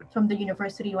from the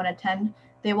university you want to attend,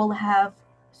 they will have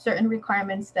certain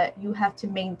requirements that you have to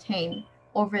maintain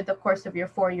over the course of your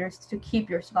 4 years to keep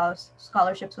your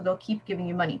scholarship, so they'll keep giving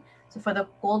you money. So for the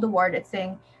Gold Award, it's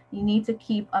saying you need to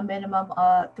keep a minimum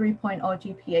 3.0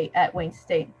 GPA at Wayne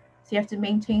State. So you have to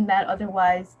maintain that,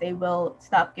 otherwise they will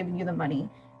stop giving you the money.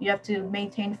 You have to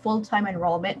maintain full-time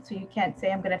enrollment, so you can't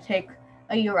say I'm going to take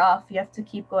a year off. You have to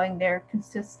keep going there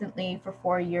consistently for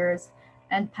 4 years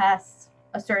and pass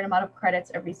a certain amount of credits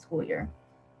every school year.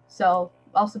 So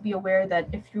also be aware that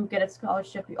if you get a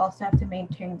scholarship, you also have to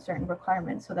maintain certain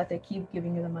requirements so that they keep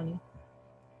giving you the money.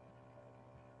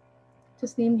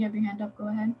 Tasneem, you have your hand up, go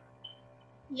ahead.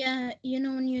 Yeah,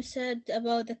 when you said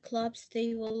about the clubs,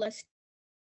 they will ask.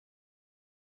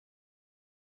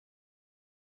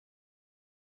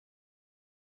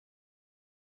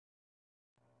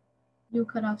 You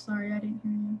cut off, sorry, I didn't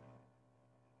hear you.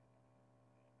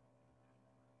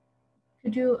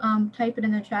 Could you type it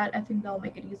in the chat? I think that'll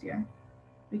make it easier.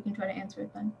 We can try to answer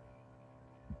it then.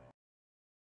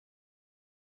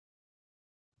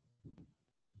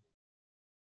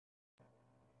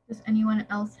 Does anyone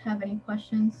else have any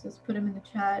questions? Just put them in the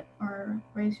chat or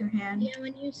raise your hand. Yeah,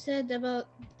 when you said about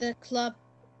the club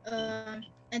and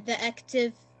the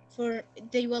active,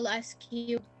 they will ask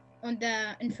you on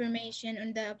the information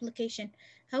on the application.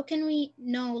 How can we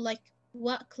know like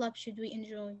what club should we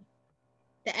enjoy?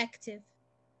 The active.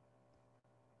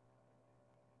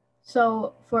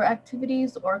 So for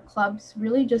activities or clubs,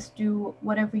 really just do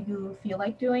whatever you feel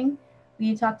like doing.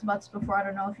 We talked about this before. I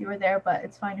don't know if you were there, but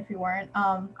it's fine if you weren't.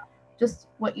 Just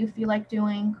what you feel like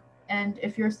doing. And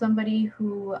if you're somebody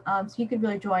who, so you could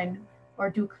really join or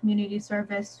do community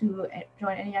service, to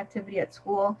join any activity at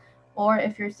school. Or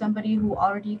if you're somebody who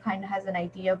already kind of has an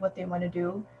idea of what they want to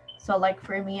do. So like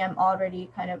for me, I'm already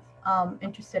kind of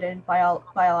interested in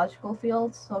biological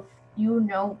fields. So if you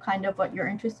know kind of what you're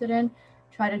interested in,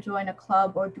 try to join a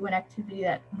club or do an activity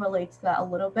that relates to that a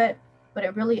little bit. But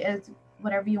it really is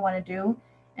whatever you want to do,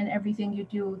 and everything you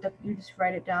do, that you just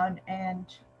write it down, and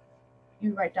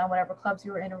you write down whatever clubs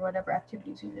you were in or whatever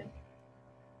activities you did.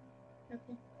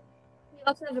 Okay. We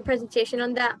also have a presentation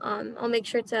on that. I'll make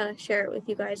sure to share it with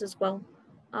you guys as well.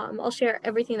 I'll share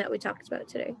everything that we talked about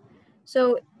today.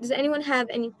 So does anyone have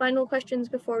any final questions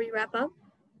before we wrap up?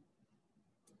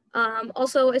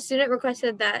 Also, a student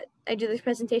requested that I do this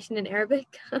presentation in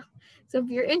Arabic. So if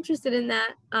you're interested in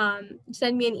that,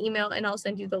 send me an email and I'll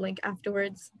send you the link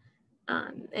afterwards.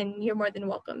 And you're more than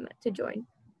welcome to join.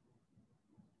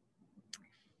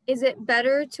 is it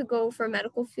better to go for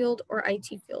medical field or IT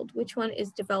field? Which one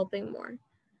is developing more?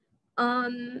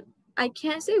 I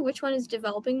can't say which one is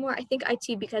developing more. I think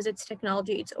IT, because it's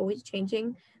technology, it's always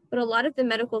changing, but a lot of the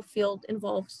medical field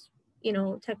involves, you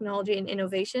know, technology and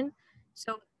innovation.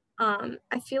 So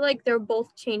I feel like they're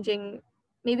both changing.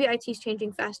 Maybe IT is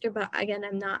changing faster, but again,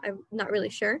 I'm not really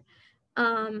sure.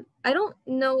 I don't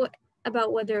know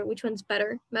about which one's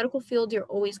better. Medical field, you're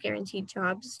always guaranteed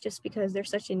jobs just because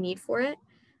there's such a need for it.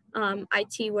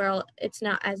 IT, well, it's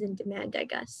not as in demand, I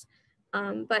guess.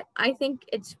 But I think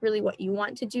it's really what you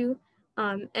want to do.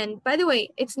 And by the way,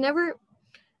 it's never,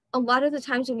 a lot of the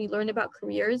times when you learn about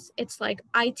careers, it's like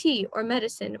IT or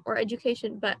medicine or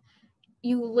education, but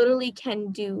you literally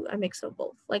can do a mix of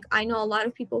both. Like I know a lot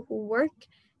of people who work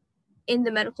in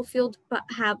the medical field, but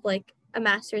have like a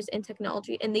master's in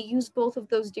technology, and they use both of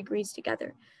those degrees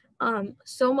together.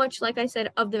 So much, like I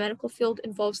said, of the medical field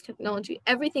involves technology.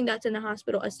 Everything that's in the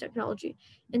hospital is technology.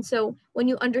 And so when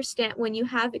you understand, when you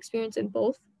have experience in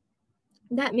both,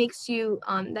 that makes you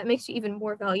even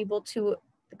more valuable to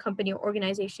the company or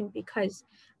organization, because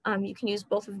you can use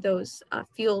both of those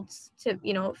fields to,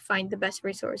 you know, find the best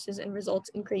resources and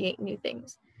results and create new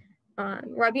things.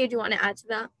 Rabia, do you want to add to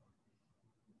that?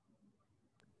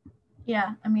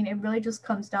 Yeah, I mean, it really just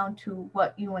comes down to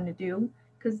what you want to do,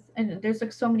 because and there's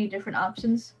like so many different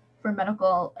options for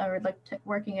medical or like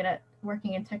working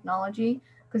in technology,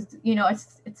 because you know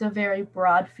it's a very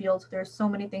broad field. There's so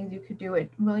many things you could do.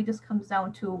 It really just comes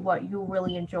down to what you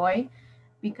really enjoy,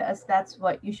 because that's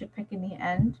what you should pick in the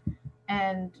end,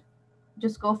 and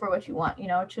just go for what you want. You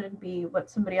know, it shouldn't be what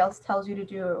somebody else tells you to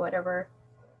do or whatever.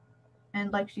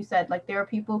 And like she said, like there are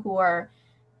people who are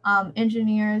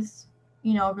engineers,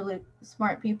 you know, really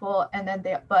smart people, and then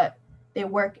they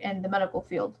work in the medical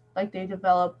field, like they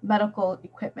develop medical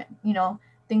equipment, you know,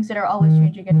 things that are always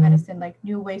changing in medicine, like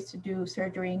new ways to do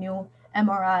surgery, new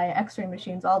MRI, X-ray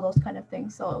machines, all those kind of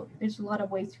things. So there's a lot of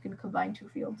ways you can combine two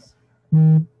fields.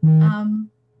 Two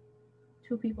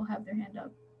people have their hand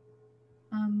up.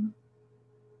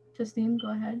 Justine, go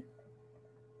ahead.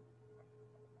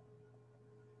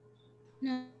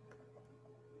 No.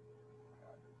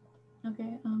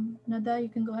 Okay, Nada, you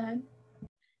can go ahead.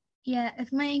 Yeah,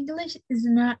 if my English is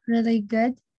not really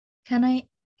good, can I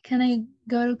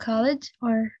go to college,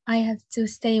 or I have to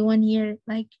stay 1 year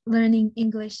like learning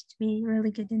English to be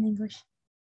really good in English?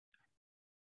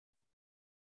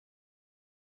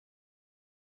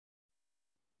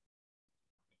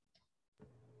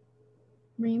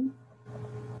 Reem?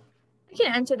 I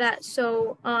can answer that.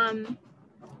 So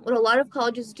what a lot of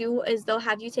colleges do is they'll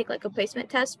have you take like a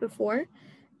placement test before,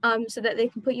 so that they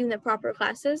can put you in the proper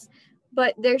classes.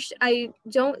 But I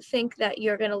don't think that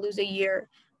you're going to lose a year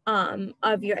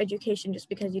of your education just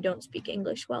because you don't speak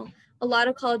English well. A lot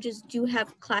of colleges do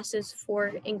have classes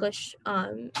for English,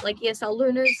 like ESL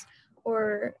learners,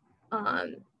 or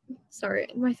sorry,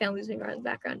 my family's being around in the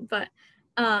background, but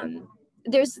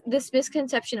there's this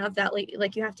misconception of that,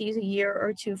 like you have to use a year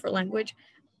or two for language.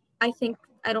 I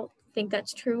don't think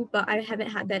that's true, but I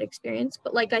haven't had that experience.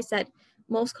 But like I said,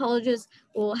 most colleges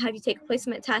will have you take a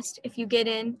placement test. If you get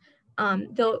in,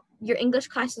 your English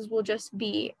classes will just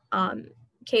be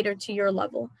catered to your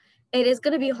level. It is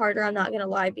going to be harder, I'm not going to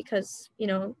lie, because, you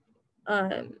know,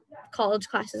 college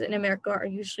classes in America are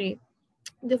usually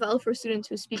developed for students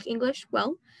who speak English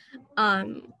well.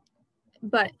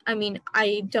 But I mean,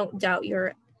 I don't doubt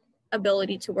your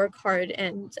ability to work hard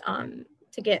and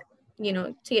to get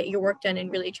your work done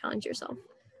and really challenge yourself.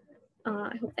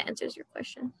 I hope that answers your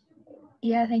question.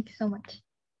 Yeah, thank you so much.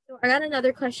 So I got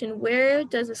another question. Where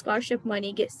does the scholarship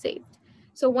money get saved?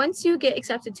 So once you get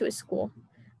accepted to a school,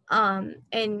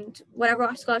 and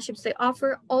whatever scholarships they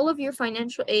offer, all of your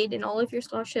financial aid and all of your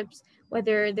scholarships,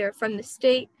 whether they're from the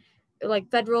state, like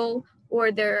federal,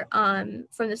 or they're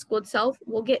from the school itself,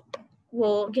 will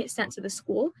get sent to the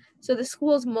school. So the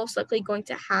school is most likely going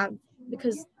to have,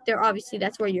 because they're obviously,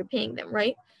 that's where you're paying them,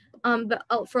 right? But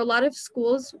for a lot of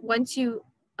schools, once you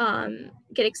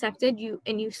get accepted,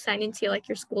 you sign into like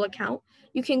your school account,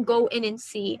 you can go in and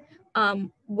see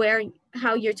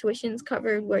how your tuition is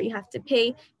covered, where you have to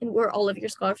pay, and where all of your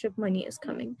scholarship money is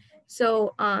coming.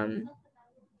 So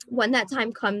when that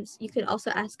time comes, you can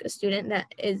also ask a student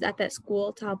that is at that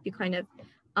school to help you kind of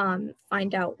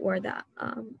find out where that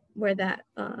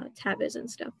tab is and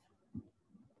stuff.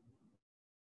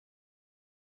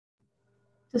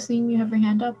 Justine, you have your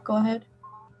hand up. Go ahead.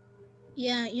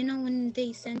 Yeah, you know, when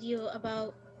they send you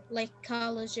about like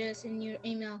colleges in your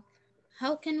email,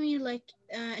 how can we like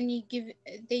and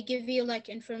they give you like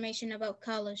information about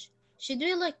college? Should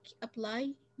we like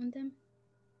apply on them,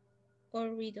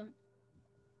 or we don't?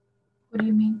 What do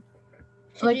you mean?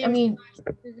 Should Like, we I mean,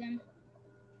 respond to them?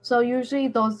 so usually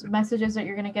those messages that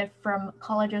you're gonna get from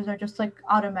colleges are just like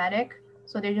automatic.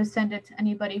 So they just send it to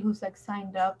anybody who's like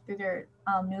signed up through their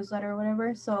newsletter or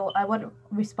whatever. So I wouldn't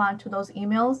respond to those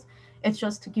emails. It's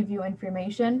just to give you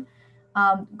information.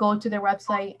 Go to their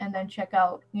website and then check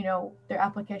out, you know, their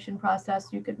application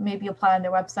process. You could maybe apply on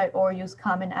their website or use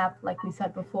Common App, like we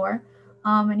said before.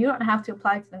 And you don't have to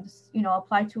apply to them. Just, you know,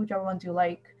 apply to whichever ones you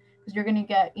like, because you're gonna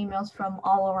get emails from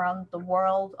all around the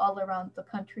world, all around the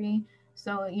country.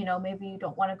 So, you know, maybe you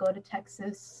don't want to go to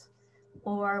Texas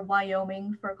or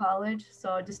Wyoming for college.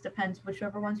 So it just depends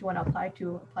whichever ones you want to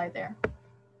apply there.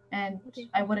 And Okay.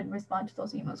 I wouldn't respond to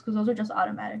those emails because those are just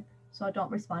automatic. So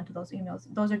don't respond to those emails.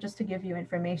 Those are just to give you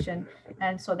information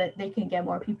and so that they can get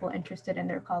more people interested in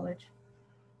their college.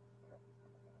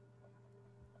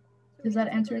 Does that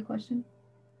answer your question?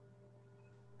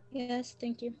 Yes,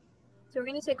 thank you. So we're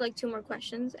gonna take like 2 more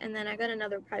questions, and then I got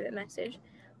another private message.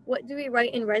 What do we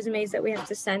write in resumes that we have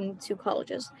to send to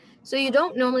colleges? So you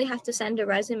don't normally have to send a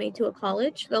resume to a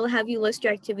college. They'll have you list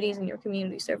your activities and your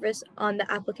community service on the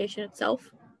application itself.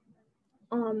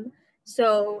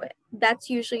 So that's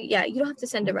usually, yeah, you don't have to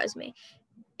send a resume.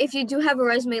 If you do have a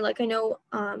resume, like I know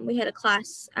we had a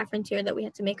class at Frontier that we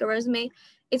had to make a resume.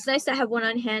 It's nice to have one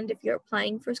on hand if you're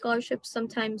applying for scholarships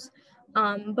sometimes.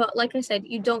 But like I said,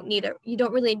 you don't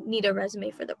really need a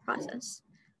resume for the process.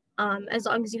 As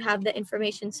long as you have the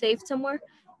information saved somewhere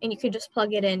and you can just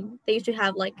plug it in. They usually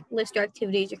have like list your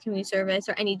activities, your community service,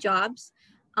 or any jobs.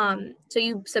 So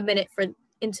you submit it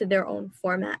into their own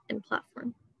format and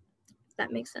platform. If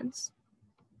that makes sense.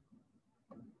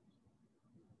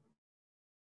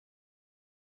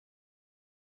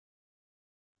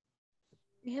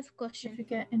 We have a Did question. you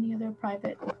get any other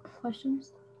private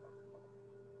questions?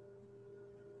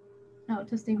 No,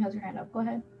 Tasneem has her hand up. Go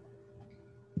ahead.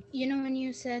 You know, when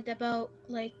you said about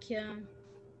like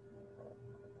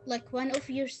one of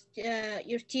your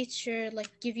teacher like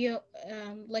give you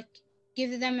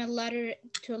give them a letter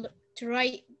to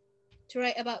write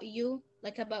about you,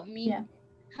 like about me. Yeah.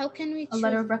 How can we A choose?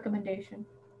 letter of recommendation.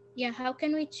 Yeah, how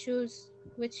can we choose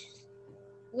which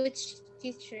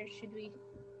teacher should we?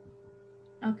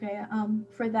 Okay,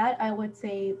 for that, I would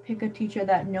say pick a teacher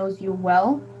that knows you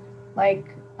well,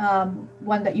 like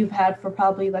one that you've had for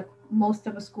probably like most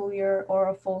of a school year or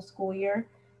a full school year,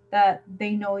 that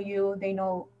they know you, they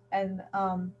know, and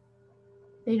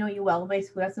they know you well.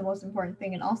 Basically, that's the most important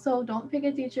thing. And also, don't pick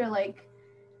a teacher like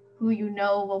who you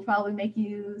know will probably make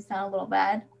you sound a little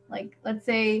bad. Like, let's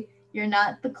say you're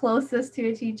not the closest to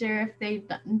a teacher, if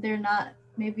they're not,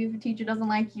 maybe if a teacher doesn't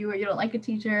like you or you don't like a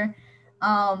teacher,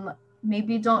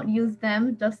 maybe don't use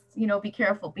them. Just, you know, be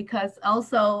careful, because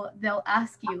also they'll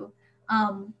ask you.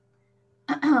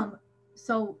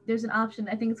 So there's an option,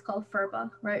 I think it's called FERBA,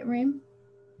 right, Reem?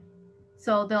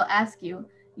 So they'll ask you,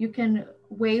 you can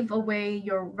waive away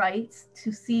your rights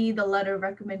to see the letter of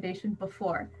recommendation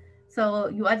before. So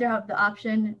you either have the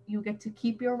option, you get to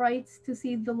keep your rights to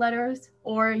see the letters,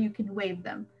 or you can waive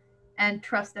them and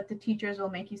trust that the teachers will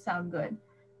make you sound good.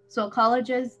 So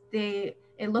colleges, it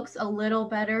looks a little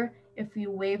better if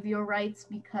you waive your rights,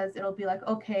 because it'll be like,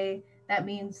 okay, that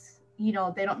means, you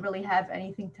know, they don't really have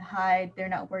anything to hide. They're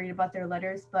not worried about their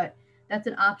letters, but that's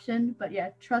an option. But yeah,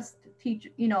 choose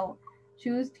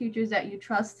teachers that you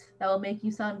trust, that will make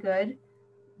you sound good,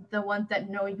 the ones that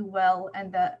know you well,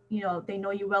 and that, you know, they know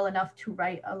you well enough to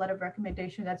write a letter of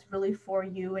recommendation that's really for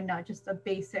you and not just a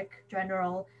basic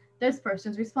general, this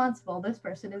person's responsible, this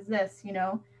person is this, you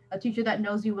know, a teacher that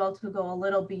knows you well to go a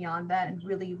little beyond that and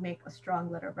really make a strong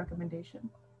letter of recommendation.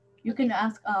 You can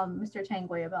ask Mr.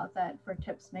 Tangway about that for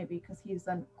tips, maybe, because he's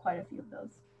done quite a few of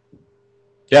those.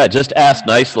 Yeah, just ask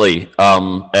nicely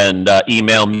and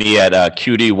email me at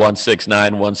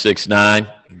cutie169169.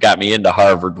 Got me into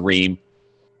Harvard, Reem.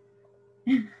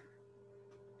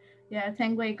 Yeah,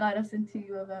 Tangway got us into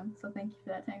U of M, so thank you for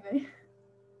that, Tangway.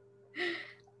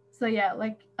 So yeah,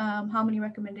 like how many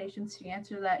recommendations to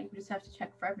answer that, you just have to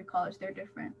check for every college, they're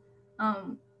different.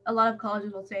 A lot of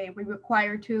colleges will say we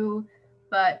require 2,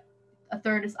 but a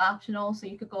third is optional, so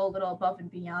you could go a little above and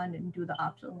beyond and do the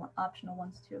optional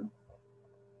ones too.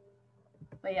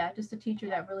 But yeah, just a teacher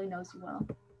that really knows you well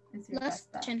is your Last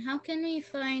best bet. question: how can we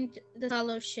find the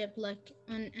scholarship, like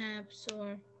on apps,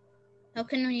 or how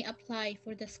can we apply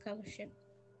for the scholarship?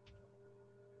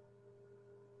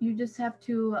 You just have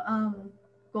to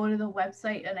go to the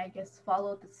website and I guess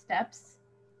follow the steps.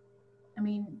 I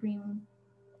mean, Reem,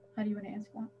 how do you want to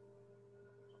answer that?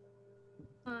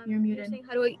 You're muted. Saying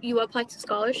how do you apply to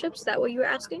scholarships? Is that what you were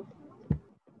asking?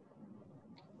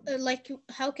 Like,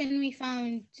 how can we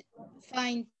find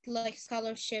like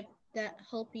scholarship that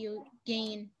help you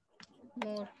gain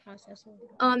more process?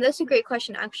 That's a great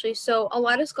question, actually. So a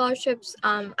lot of scholarships,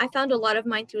 I found a lot of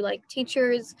mine through like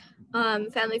teachers,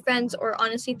 family, friends, or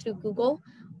honestly through Google.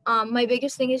 My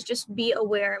biggest thing is just be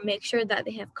aware, make sure that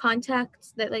they have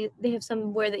contacts, that they have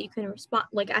somewhere that you can respond,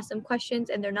 like ask them questions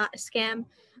and they're not a scam.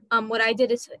 What I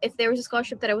did is if there was a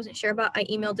scholarship that I wasn't sure about, I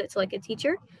emailed it to like a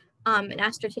teacher and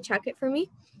asked her to check it for me.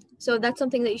 So that's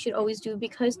something that you should always do,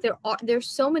 because there's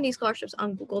so many scholarships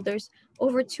on Google. There's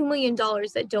over $2 million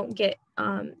that don't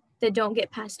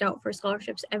get passed out for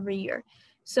scholarships every year.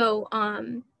 So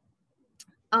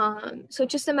so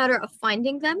just a matter of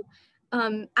finding them.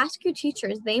 Ask your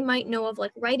teachers. They might know of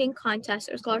like writing contests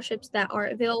or scholarships that are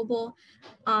available.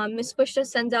 Ms. Bushra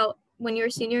sends out, when you're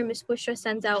a senior, Ms. Bushra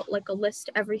sends out like a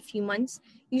list every few months.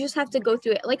 You just have to go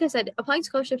through it. Like I said, applying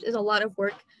scholarships is a lot of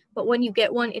work, but when you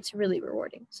get one, it's really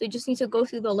rewarding. So you just need to go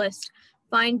through the list,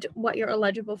 find what you're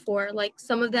eligible for. Like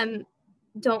some of them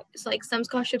don't, it's like some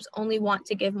scholarships only want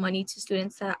to give money to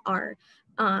students that are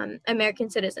American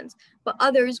citizens, but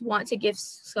others want to give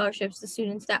scholarships to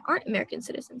students that aren't American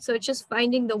citizens. So it's just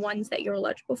finding the ones that you're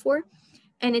eligible for.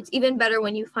 And it's even better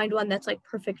when you find one that's like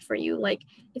perfect for you. Like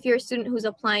if you're a student who's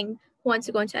applying, who wants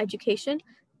to go into education,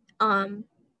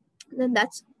 then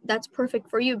that's perfect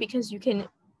for you, because you can,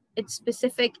 it's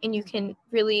specific and you can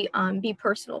really be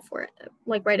personal for it,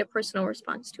 like write a personal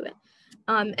response to it.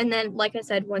 And then, like I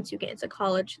said, once you get into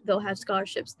college, they'll have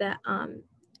scholarships that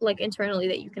like internally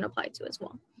that you can apply to as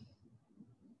well.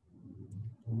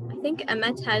 I think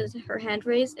Emmet has her hand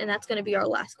raised, and that's going to be our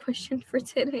last question for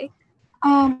today.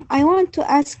 I want to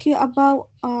ask you about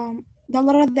the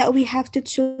letter that we have to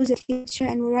choose a teacher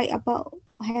and write about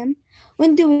him.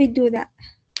 When do we do that?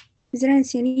 Is it in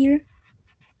senior year?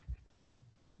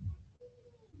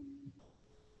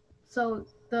 So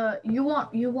you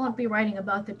won't be writing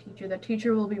about the teacher. The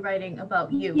teacher will be writing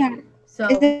about you. Yeah. So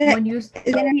when you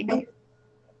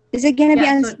is it gonna be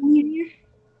in so, senior year?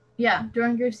 Yeah,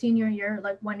 during your senior year,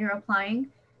 like when you're applying,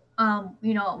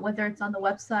 you know, whether it's on the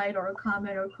website or a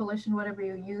comment or Coalition, whatever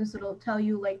you use, it'll tell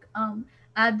you like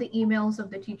add the emails of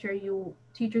the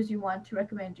teachers you want to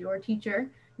recommend your teacher.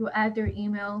 You add their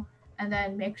email, and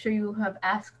then make sure you have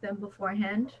asked them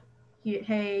beforehand.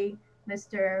 Hey,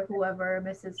 Mr. whoever,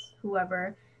 Mrs.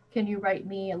 whoever, can you write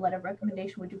me a letter of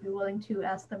recommendation? Would you be willing to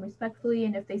ask them respectfully?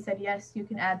 And if they said yes, you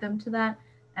can add them to that,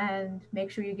 and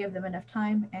make sure you give them enough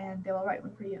time, and they will write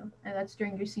one for you. And that's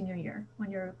during your senior year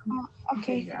when you're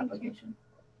completing your application.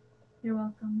 You're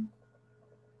welcome.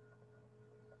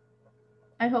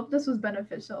 I hope this was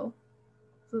beneficial.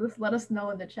 So just let us know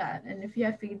in the chat. And if you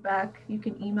have feedback, you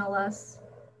can email us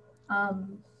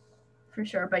for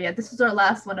sure. But yeah, this is our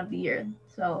last one of the year.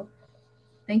 So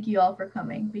thank you all for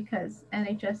coming, because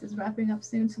NHS is wrapping up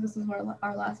soon. So this is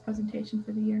our last presentation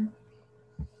for the year.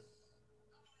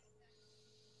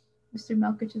 Mr.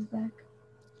 Melkich is back.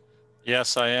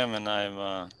 Yes, I am, and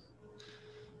I'm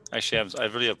actually I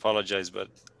really apologize, but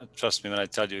trust me when I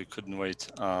tell you it couldn't wait.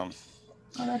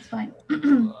 Oh, that's fine.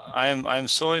 I'm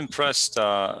so impressed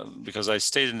because I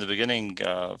stayed in the beginning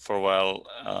for a while.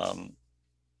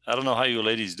 I don't know how you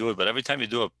ladies do it, but every time you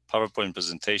do a PowerPoint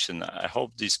presentation, I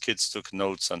hope these kids took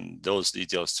notes on those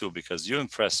details too, because you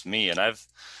impressed me, and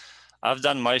I've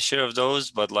done my share of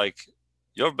those, but like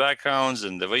your backgrounds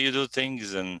and the way you do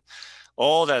things and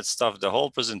all that stuff, the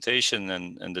whole presentation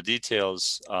and the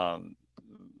details, I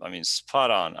mean,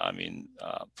 spot on. I mean,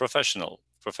 professional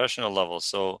level.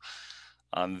 So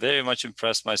I'm very much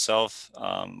impressed myself.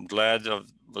 I'm glad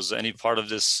was any part of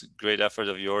this great effort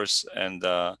of yours, and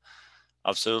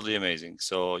absolutely amazing.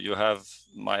 So you have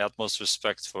my utmost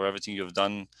respect for everything you've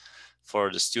done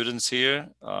for the students here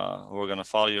who are going to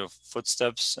follow your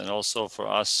footsteps, and also for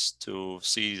us to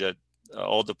see that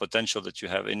all the potential that you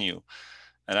have in you.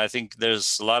 And I think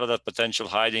there's a lot of that potential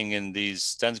hiding in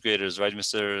these 10th graders, right,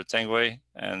 Mr. Tangway,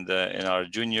 and in our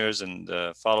juniors and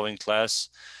the following class.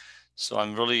 So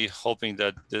I'm really hoping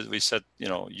that we set, you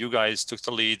know, you guys took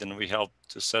the lead and we helped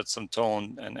to set some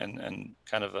tone and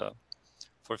kind of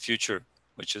for future,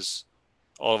 which is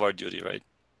all of our duty, right?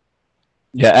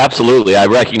 Yeah, absolutely. I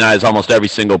recognize almost every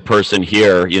single person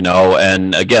here, you know,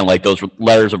 and again, like those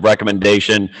letters of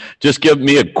recommendation, just give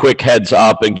me a quick heads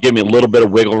up and give me a little bit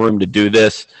of wiggle room to do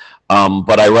this.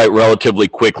 But I write relatively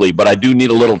quickly, but I do need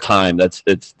a little time. That's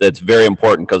very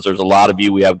important, because there's a lot of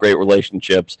you, we have great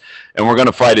relationships, and we're going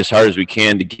to fight as hard as we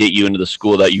can to get you into the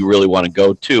school that you really want to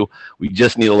go to. We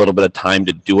just need a little bit of time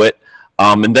to do it.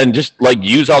 And then just like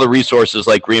use all the resources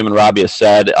like Reem and Rabia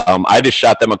said. I just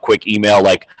shot them a quick email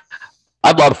like,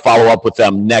 I'd love to follow up with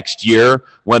them next year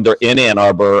when they're in Ann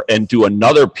Arbor and do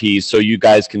another piece so you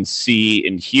guys can see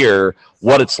and hear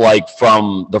what it's like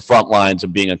from the front lines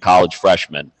of being a college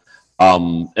freshman.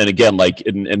 And again, like,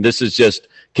 and this is just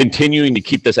continuing to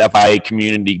keep this FIA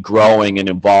community growing and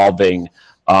evolving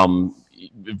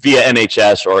via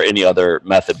NHS or any other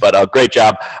method. But great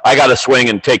job. I got to swing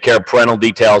and take care of parental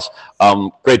details.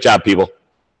 Great job, people.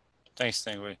 Thanks,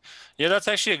 Tangway. Yeah, that's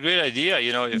actually a great idea.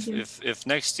 You know, if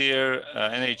next year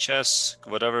NHS,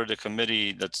 whatever the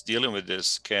committee that's dealing with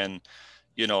this, can,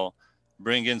 you know,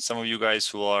 bring in some of you guys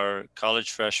who are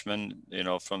college freshmen, you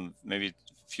know, from maybe a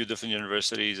few different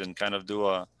universities, and kind of do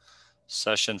a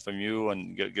session from you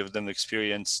and give them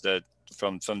experience that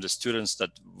from the students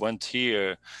that went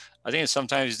here. I think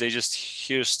sometimes they just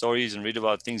hear stories and read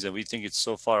about things that we think it's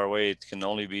so far away, it can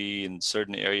only be in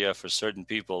certain area for certain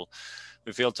people.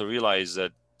 We fail to realize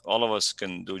that all of us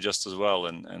can do just as well.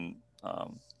 And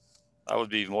I would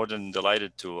be more than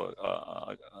delighted to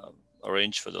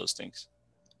arrange for those things.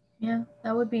 Yeah,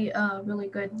 that would be really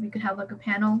good. We could have like a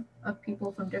panel of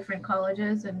people from different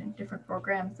colleges and different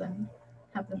programs and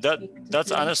have them speak.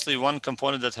 That's honestly one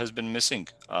component that has been missing.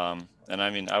 And I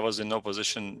mean, I was in no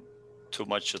position too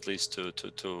much, at least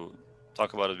to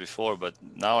talk about it before, but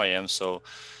now I am. So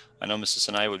I know Mrs.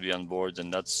 and I would be on board,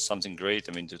 and that's something great.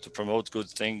 I mean, to promote good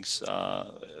things,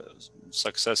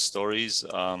 success stories,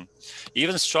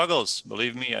 even struggles.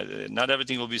 Believe me, not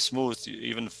everything will be smooth.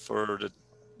 Even for the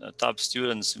top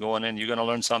students going in, you're going to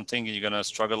learn something, and you're going to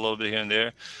struggle a little bit here and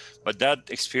there. But that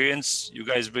experience you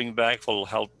guys bring back will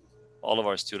help all of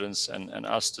our students and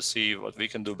us to see what we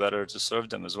can do better to serve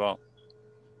them as well.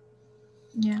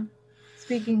 Yeah.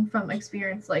 Speaking from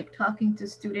experience, like talking to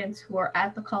students who are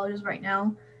at the colleges right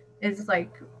now is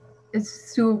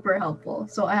super helpful.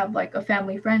 So I have like a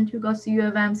family friend who goes to U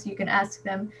of M, so you can ask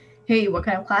them, hey, what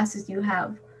kind of classes do you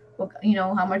have? What, you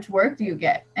know, how much work do you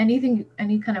get? Anything,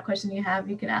 any kind of question you have,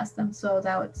 you can ask them. So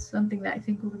that's something that I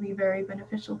think will be very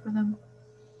beneficial for them.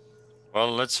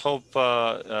 Well, let's hope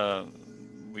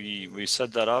we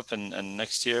set that up, and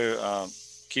next year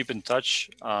keep in touch,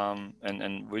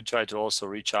 and we try to also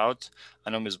reach out. I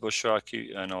know Ms. Bushra,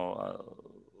 I know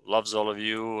loves all of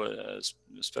you,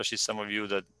 especially some of you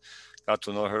that got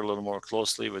to know her a little more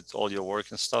closely with all your work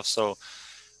and stuff. So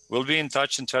we'll be in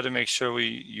touch and try to make sure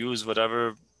we use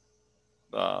whatever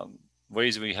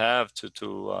ways we have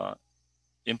to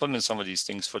implement some of these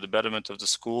things for the betterment of the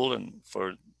school and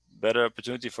for better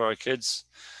opportunity for our kids.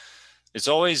 It's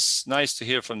always nice to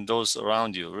hear from those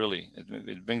around you, really.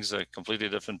 It brings a completely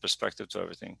different perspective to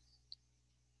everything.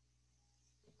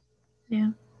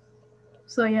 Yeah.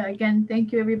 So yeah, again,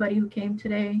 thank you everybody who came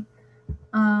today.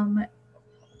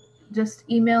 Just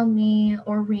email me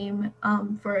or Reem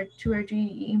for 2 or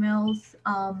 3 emails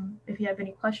if you have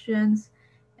any questions.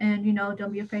 And, you know,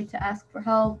 don't be afraid to ask for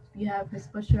help. You have Ms.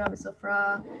 Bushra, Ms.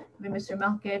 Afra, Mr.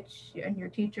 Malkic, and your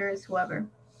teachers, whoever.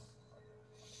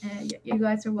 And you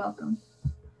guys are welcome.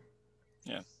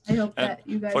 Yeah. I hope that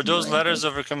you guys. For those letters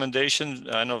of recommendation,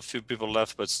 I know a few people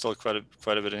left, but still quite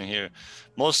a bit in here.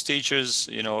 Most teachers,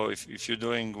 you know, if you're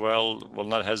doing well, will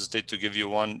not hesitate to give you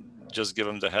one. Just give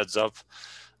them the heads up.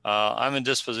 I'm in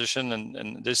this position,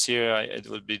 and this year it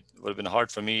would have been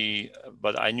hard for me,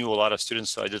 but I knew a lot of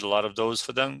students, so I did a lot of those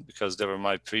for them because they were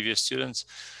my previous students.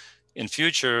 In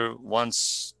future,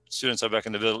 once students are back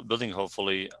in the building,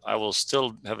 hopefully, I will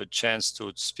still have a chance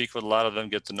to speak with a lot of them,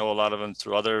 get to know a lot of them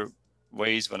through other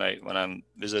ways when I'm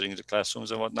visiting the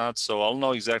classrooms and whatnot. So I'll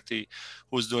know exactly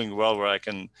who's doing well, where I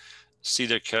can see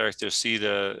their character, see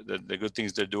the good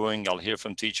things they're doing. I'll hear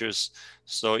from teachers.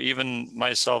 So even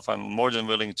myself, I'm more than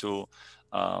willing to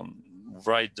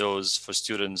write those for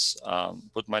students,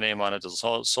 put my name on it,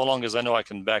 so long as I know I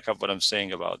can back up what I'm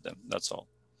saying about them. That's all.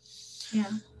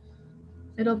 Yeah.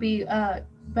 It'll be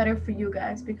better for you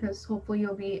guys because hopefully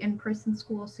you'll be in-person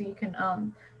school, so you can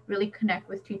really connect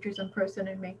with teachers in person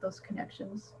and make those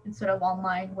connections instead of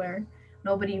online where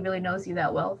nobody really knows you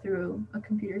that well through a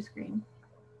computer screen.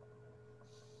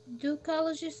 Do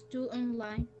colleges do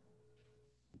online?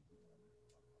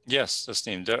 Yes,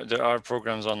 Tasneem, there are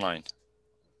programs online.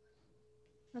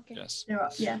 Okay. Yes. There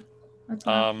are, yeah.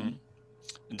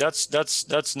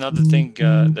 That's another thing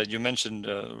that you mentioned,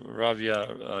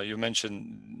 Rabia. You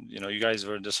mentioned, you know, you guys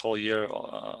were this whole year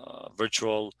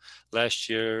virtual. Last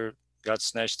year got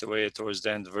snatched away towards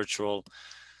the end, virtual.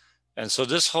 And so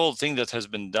this whole thing that has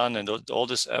been done and all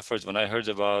this effort, when I heard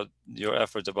about your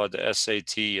effort about the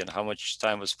SAT and how much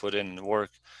time was put in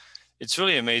work, it's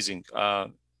really amazing.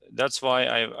 That's why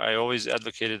I always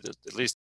advocated, at least